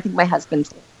 Although I think my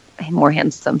husband's more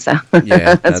handsome, so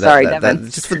yeah. No, sorry, Devon.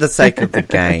 Just for the sake of the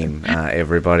game,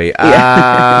 everybody.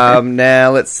 Yeah.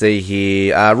 Now let's see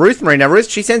here. Ruth Marie. Now Ruth,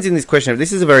 she sends in this question.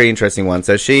 This is a very interesting one.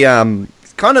 So she kind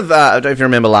of I don't know if you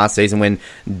remember last season when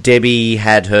Debbie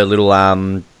had her little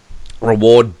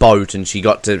reward boat and she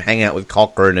got to hang out with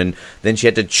Cochrane, and then she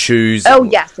had to choose. Oh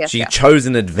yes. She chose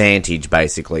an advantage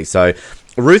basically. So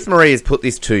Ruth Marie has put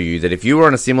this to you, that if you were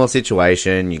in a similar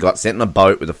situation, you got sent in a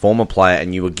boat with a former player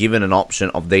and you were given an option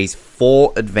of these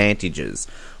 4 advantages,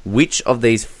 which of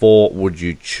these 4 would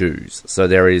you choose? So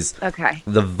there is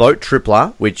the vote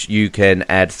tripler, which you can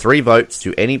add 3 votes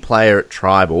to any player at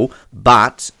tribal,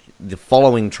 but the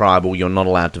following tribal you're not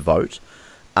allowed to vote.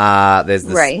 There's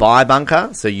the spy bunker,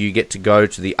 so you get to go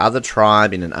to the other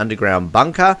tribe in an underground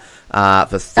bunker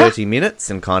for 30 minutes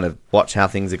and kind of watch how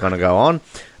things are going to go on.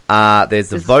 There's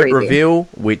the vote reveal,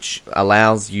 which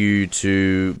allows you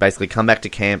to basically come back to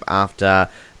camp after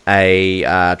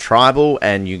a tribal,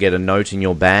 and you get a note in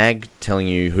your bag telling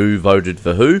you who voted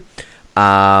for who.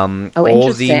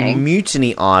 Or the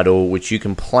mutiny idol, which you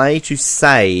can play to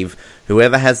save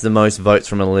whoever has the most votes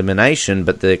from elimination,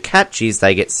 but the catch is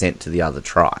they get sent to the other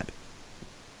tribe.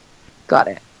 Got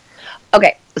it.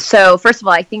 Okay, so first of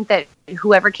all, I think that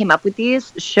whoever came up with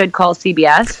these should call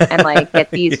CBS and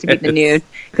get these to be the new,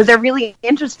 because they're really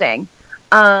interesting.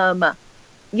 I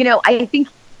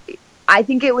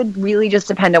think it would really just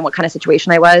depend on what kind of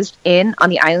situation I was in on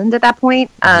the island at that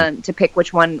point to pick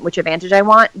which advantage I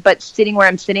want. But sitting where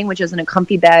I'm sitting, which is in a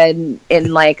comfy bed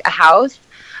in a house,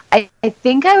 I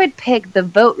think I would pick the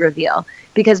vote reveal,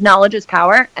 because knowledge is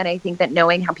power, and I think that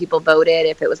knowing how people voted,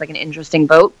 if it was an interesting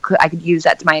vote, I could use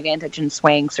that to my advantage in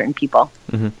swaying certain people.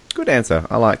 Mm-hmm. Good answer.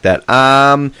 I like that.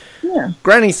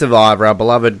 Granny Survivor, our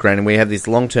beloved Granny. We have this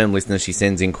long-term listener. She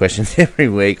sends in questions every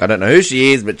week. I don't know who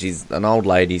she is, but she's an old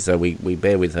lady, so we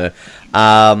bear with her.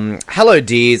 Hello,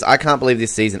 dears. I can't believe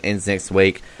this season ends next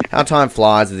week. How time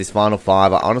flies with this final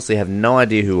 5. I honestly have no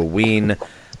idea who will win.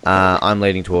 I'm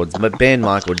leading towards Ben,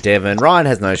 Michael, Devon. Ryan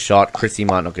has no shot. Chrissy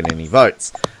might not get any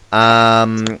votes.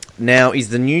 Now, is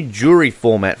the new jury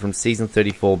format from season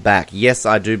 34 back? Yes,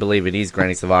 I do believe it is,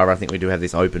 Granny Survivor. I think we do have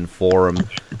this open forum.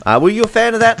 Were you a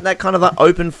fan of that kind of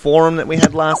open forum that we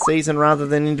had last season rather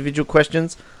than individual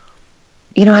questions?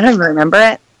 I don't remember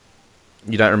it.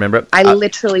 You don't remember it? I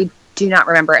literally do not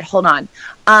remember it. Hold on.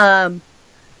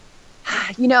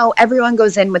 Everyone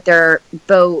goes in with their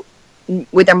vote,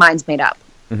 with their minds made up.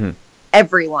 Mm-hmm.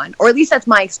 Everyone, or at least that's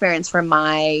my experience from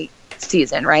my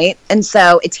season, right? And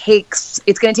so it's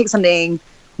going to take something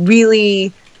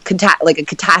really like a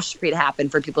catastrophe to happen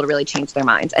for people to really change their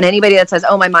minds. And anybody that says,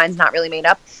 "Oh, my mind's not really made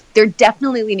up," they're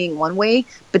definitely leaning one way,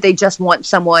 but they just want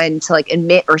someone to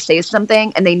admit or say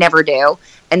something, and they never do.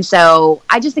 And so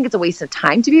I just think it's a waste of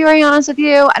time, to be very honest with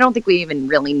you. I don't think we even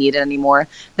really need it anymore.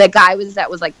 The guy was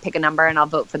pick a number and I'll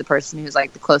vote for the person who's the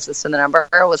closest to the number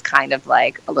was kind of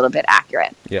a little bit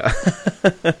accurate. Yeah.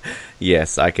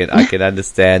 Yes, I can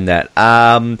understand that.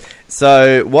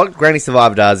 So what Granny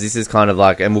Survivor does, this is kind of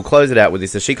and we'll close it out with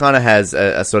this. So she kind of has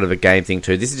a sort of a game thing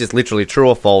too. This is just literally true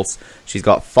or false. She's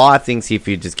got 5 things here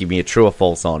for you to just give me a true or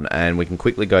false on, and we can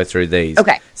quickly go through these.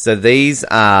 Okay. So these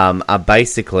are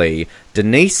basically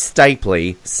Denise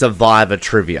Stapley Survivor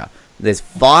trivia. There's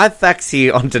 5 facts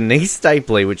here on Denise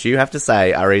Stapley, which you have to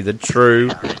say are either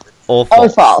true or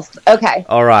false. Or false. Okay.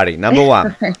 Alrighty, number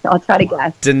 1. I'll try to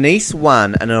guess. Denise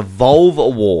won an Evolve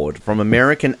Award from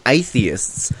American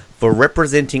Atheists for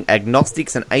representing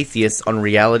agnostics and atheists on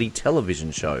reality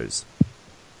television shows.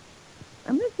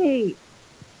 I'm going to say...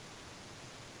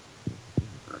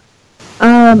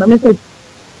 I'm going to say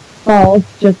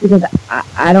false, just because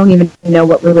I don't even know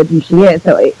what religion she is,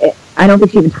 so I don't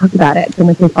think she even talked about it. So I'm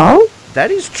going to say false? That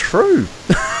is true.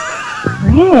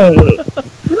 Great.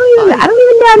 I don't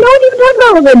even know. No one even talks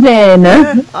about religion.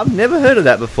 Yeah, I've never heard of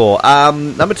that before.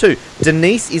 Number 2.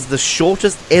 Denise is the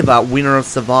shortest ever winner of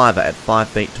Survivor at 5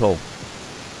 feet tall.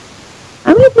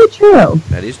 I'm going to say true.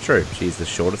 That is true. She's the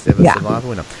shortest ever Survivor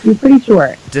winner. You're pretty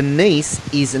short. Denise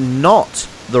is not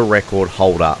the record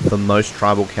holder for most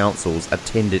tribal councils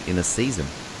attended in a season.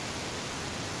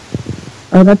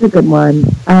 Oh, that's a good one.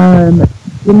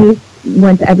 Denise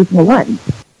went to every single one.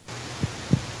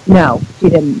 No, she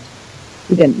didn't.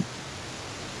 She didn't.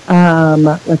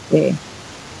 Let's see.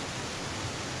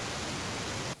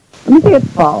 Let me say it's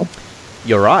false.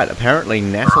 You're right. Apparently,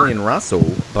 Natalie and Russell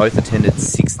both attended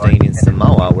 16 in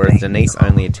Samoa, whereas Denise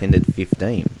only attended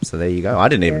 15. So there you go. I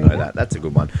didn't even know that. That's a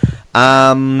good one.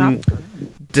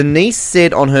 Denise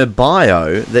said on her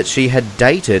bio that she had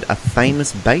dated a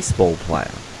famous baseball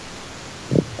player.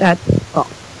 That's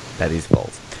false. That is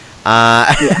false.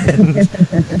 And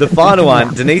the final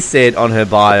one, Denise said on her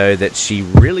bio that she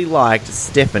really liked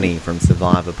Stephanie from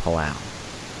Survivor Palau.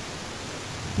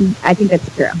 I think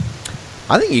that's true.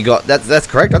 I think you got that's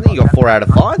correct. I think you got 4 out of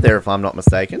 5 there, if I'm not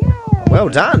mistaken. Well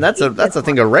done. That's I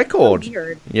think a record.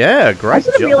 Weird. Yeah, great. I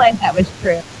should have realized that was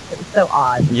true. It was so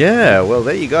odd. Yeah, well,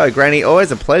 there you go, Granny.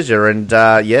 Always a pleasure. And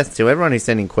yes, to everyone who's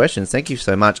sending questions, thank you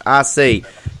so much. RC,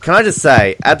 can I just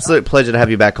say, absolute pleasure to have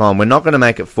you back on. We're not going to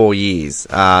make it 4 years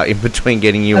in between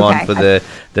getting you on for the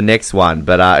next one,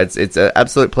 but it's an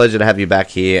absolute pleasure to have you back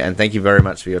here. And thank you very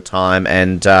much for your time.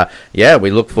 And yeah, we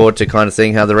look forward to kind of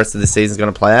seeing how the rest of the season is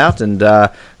going to play out, and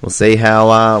we'll see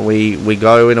how we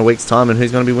go in a week's time and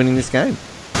who's going to be winning this game.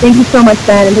 Thank you so much,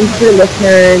 Ben, and thanks to your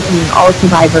listeners and all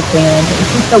Survivor fans.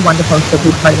 It's just so wonderful to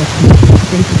be part of this community.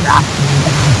 Thank you for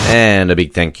asking me. And a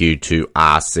big thank you to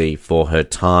RC for her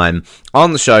time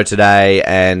on the show today,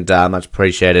 and much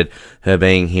appreciated her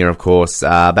being here, of course,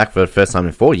 back for the first time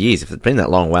in 4 years. If it's been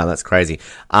that long, wow, that's crazy.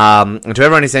 And to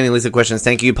everyone who's sending lists of questions,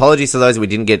 thank you. Apologies to those we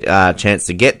didn't get a chance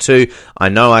to get to. I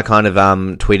know I kind of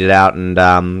tweeted out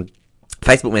and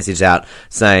Facebook message out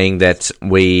saying that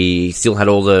we still had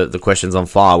all the questions on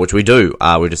file, which we do.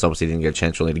 We just obviously didn't get a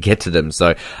chance really to get to them.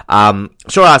 So,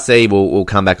 sure, RC will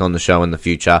come back on the show in the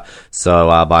future. So,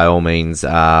 by all means,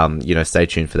 stay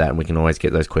tuned for that, and we can always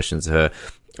get those questions to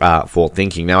her for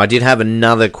thinking. Now, I did have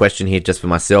another question here just for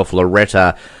myself.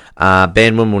 Loretta,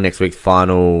 Ben, when will next week's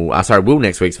final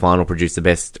produce the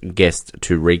best guest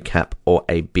to recap or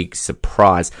a big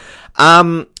surprise?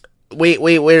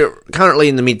 We're currently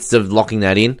in the midst of locking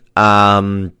that in.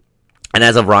 And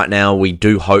as of right now, we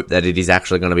do hope that it is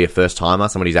actually going to be a first-timer,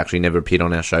 somebody who's actually never appeared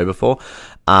on our show before.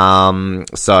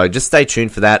 So just stay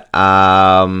tuned for that.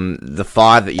 The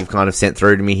 5 that you've kind of sent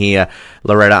through to me here,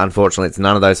 Loretta, unfortunately, it's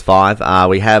none of those 5.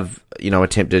 We have,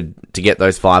 attempted to get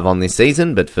those 5 on this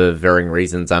season, but for varying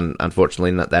reasons,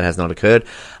 unfortunately, that has not occurred.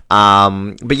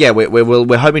 But yeah,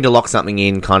 we're hoping to lock something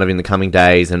in kind of in the coming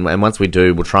days, and once we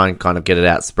do, we'll try and kind of get it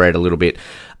out spread a little bit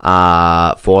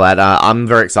for that. I'm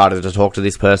very excited to talk to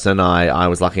this person. I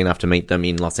was lucky enough to meet them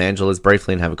in Los Angeles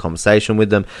briefly and have a conversation with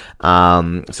them.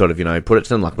 Sort of, put it to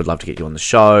them like, we'd love to get you on the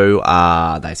show.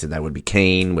 They said they would be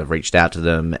keen. We've reached out to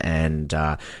them, and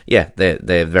yeah,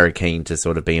 they're very keen to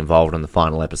sort of be involved on the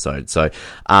final episode. So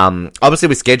obviously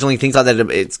with scheduling things like that,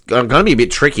 it's going to be a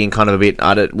bit tricky and kind of a bit,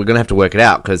 we're going to have to work it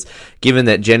out, because given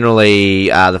that generally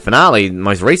the finale, the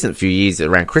most recent few years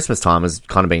around Christmas time, has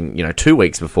kind of been 2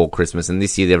 weeks before Christmas, and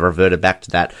this year they've reverted back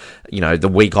to that, the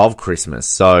week of Christmas.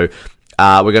 So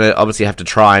we're going to obviously have to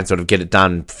try and sort of get it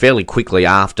done fairly quickly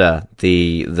after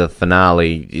the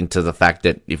finale, into the fact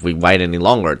that if we wait any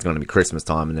longer, it's going to be Christmas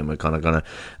time, and then we're kind of going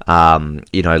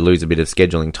to, lose a bit of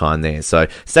scheduling time there. So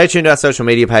stay tuned to our social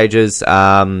media pages.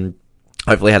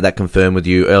 Hopefully have that confirmed with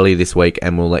you earlier this week,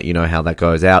 and we'll let you know how that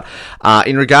goes out.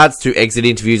 In regards to exit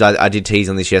interviews, I did tease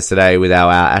on this yesterday with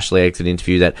our Ashley exit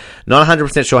interview that not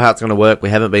 100% sure how it's going to work. We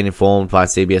haven't been informed by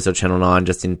CBS or Channel 9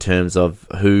 just in terms of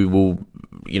who will,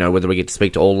 whether we get to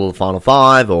speak to all of the final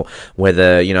 5, or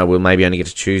whether, we'll maybe only get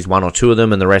to choose 1 or 2 of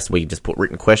them, and the rest we just put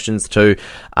written questions to,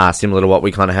 similar to what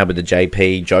we kind of had with the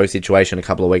JP Joe situation a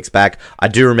couple of weeks back. I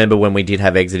do remember when we did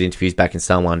have exit interviews back in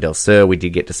San Juan del Sur, we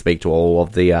did get to speak to all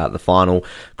of the final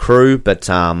crew, but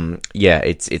yeah,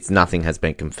 it's nothing has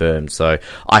been confirmed. So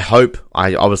I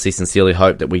obviously sincerely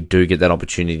hope that we do get that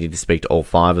opportunity to speak to all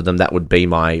 5 of them. That would be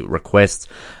my request.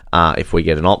 If we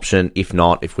get an option. If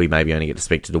not, if we maybe only get to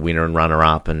speak to the winner and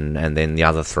runner-up, and then the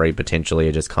other 3 potentially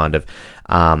are just kind of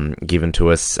given to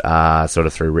us sort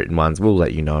of through written ones, we'll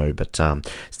let you know. But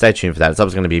stay tuned for that. It's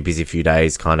obviously going to be a busy few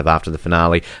days kind of after the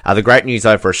finale. The great news,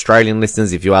 though, for Australian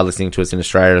listeners, if you are listening to us in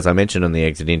Australia, as I mentioned on the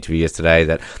exit interview yesterday,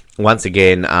 that once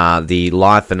again, the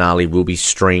live finale will be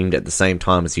streamed at the same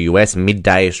time as the US,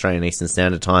 midday Australian Eastern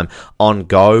Standard Time on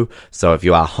Go. So if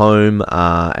you are home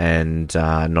and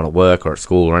not at work or at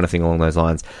school or anything along those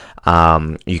lines,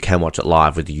 you can watch it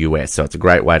live with the US. So it's a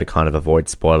great way to kind of avoid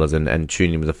spoilers and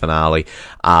tune in with the finale.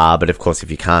 But of course, if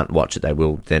you can't watch it, they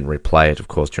will then replay it, of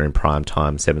course, during prime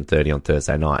time, 7:30 on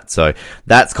Thursday night. So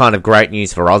that's kind of great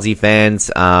news for Aussie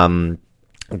fans.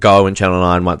 Go and Channel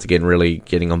 9 once again really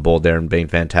getting on board there and being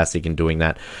fantastic in doing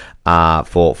that.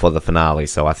 for the finale.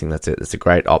 So I think that's a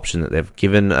great option that they've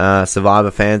given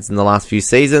Survivor fans in the last few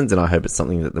seasons, and I hope it's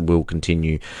something that will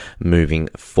continue moving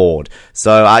forward.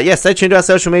 So stay tuned to our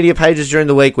social media pages during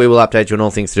the week. We will update you on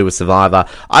all things to do with Survivor.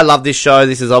 I love this show.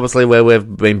 This is obviously where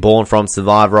we've been born from,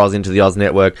 Survivor. Oz into the Oz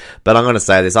Network, but I'm going to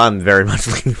say this, I'm very much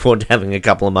looking forward to having a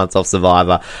couple of months off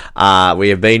Survivor. We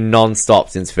have been non-stop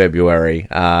since February,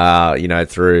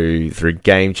 through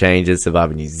Game Changers,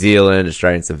 Survivor New Zealand,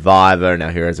 Australian Survivor, and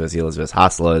our Heroes vs. Healers vs.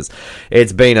 Hustlers.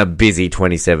 It's been a busy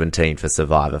 2017 for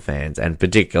Survivor fans, and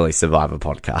particularly Survivor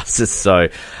podcasters. So,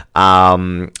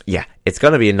 it's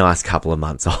going to be a nice couple of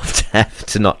months off to have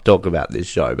to not talk about this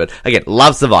show. But again,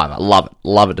 love Survivor.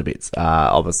 Love it to bits.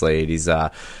 Obviously, it is,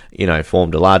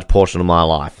 formed a large portion of my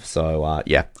life. So,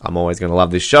 I'm always going to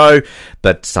love this show,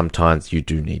 but sometimes you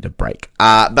do need a break.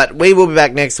 But we will be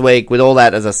back next week with all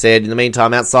that, as I said. In the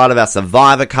meantime, outside of our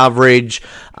Survivor coverage,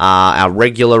 our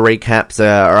regular recaps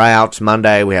are out.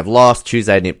 Monday, we have Lost.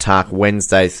 Tuesday, Nip Tuck.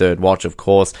 Wednesday, Third Watch, of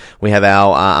course. We have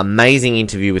our amazing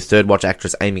interview with Third Watch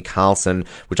actress Amy Carlson,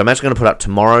 which I'm actually going to put up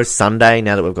tomorrow, Sunday,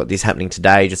 now that we've got this happening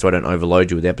today, just so I don't overload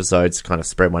you with episodes, kind of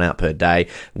spread one out per day.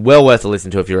 Well worth a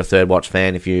listen to if you're a Third Watch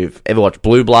fan. If you've ever watched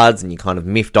Blue Bloods and you kind of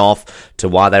miffed off to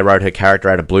why they wrote her character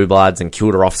out of Blue Bloods and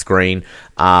killed her off screen,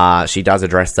 she does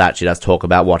address that. She does talk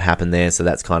about what happened there, so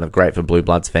that's kind of great for Blue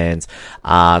Bloods fans.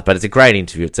 But it's a great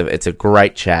interview. It's a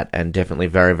great chat, and definitely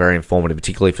very, very informative,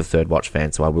 particularly for Third Watch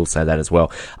fans, so I will say that as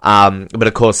well. But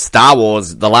of course, Star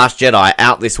Wars The Last Jedi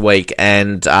out this week,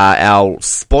 and our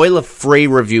spoiler-free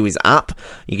review is up.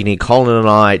 You can hear Colin and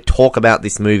I talk about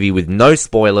this movie with no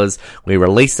spoilers. We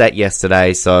released that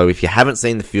yesterday, so if you haven't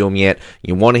seen the film yet,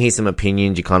 you want to hear some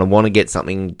opinions, you kind of want to get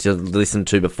something to listen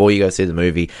to before you go see the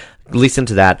movie, listen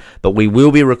to that. But we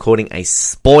will be recording a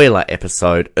spoiler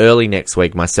episode early next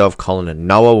week. Myself, Colin, and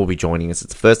Noah will be joining us.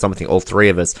 It's the first time I think all three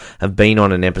of us have been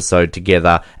on an episode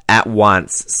together at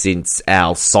once since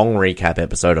our song recap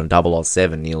episode on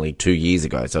 007 nearly 2 years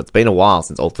ago. So it's been a while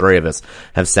since all three of us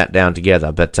have sat down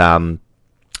together. But I've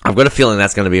got a feeling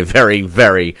that's going to be a very,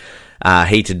 very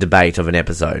heated debate of an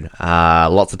episode.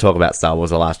 Lots to talk about Star Wars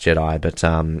The Last Jedi. But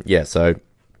so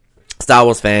Star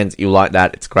Wars fans, you'll like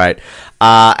that. It's great.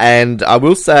 And I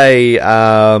will say,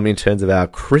 in terms of our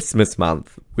Christmas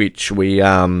month, which we,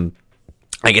 I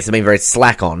guess have been very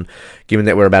slack on, given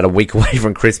that we're about a week away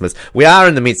from Christmas. We are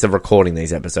in the midst of recording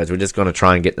these episodes. We're just going to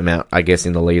try and get them out, I guess,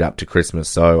 in the lead up to Christmas.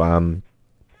 So,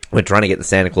 we're trying to get the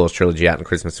Santa Claus trilogy out in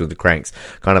Christmas with the Cranks.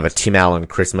 Kind of a Tim Allen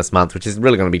Christmas month, which is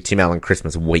really going to be Tim Allen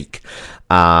Christmas week.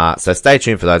 So stay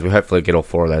tuned for those. We hopefully get all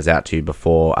four of those out to you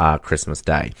before Christmas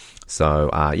Day. So,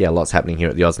 lots happening here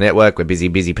at the Oz Network. We're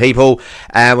busy people,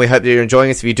 and we hope that you're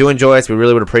enjoying us. If you do enjoy us, we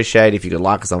really would appreciate if you could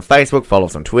like us on Facebook, follow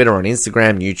us on Twitter, on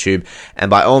Instagram, YouTube, and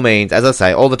by all means, as I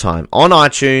say all the time, on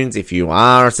iTunes, if you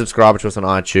are a subscriber to us on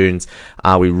iTunes,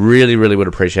 we really, really would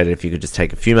appreciate it if you could just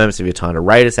take a few moments of your time to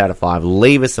rate us out of 5,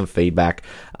 leave us some feedback.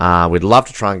 We'd love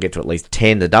to try and get to at least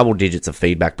 10, the double digits of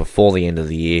feedback before the end of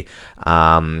the year.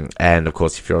 And of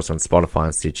course, if you're also on Spotify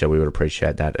and Stitcher, we would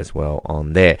appreciate that as well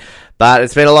on there. But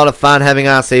it's been a lot of fun having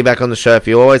RC back on the show.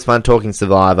 For you, always fun talking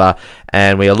Survivor,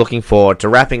 and we are looking forward to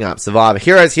wrapping up Survivor.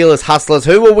 Heroes, Healers, Hustlers,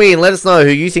 who will win? Let us know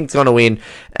who you think's going to win,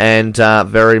 and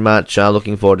very much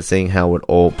looking forward to seeing how it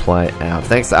all play out.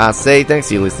 Thanks to RC, thanks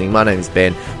for you listening. My name is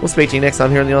Ben. We'll speak to you next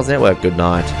time here on the Oz Network. Good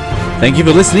night. Thank you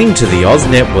for listening to the Oz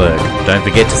Network. Don't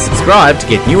forget to subscribe to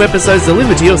get new episodes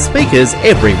delivered to your speakers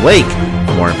every week.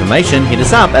 For more information, hit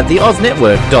us up at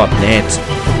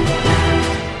theoznetwork.net.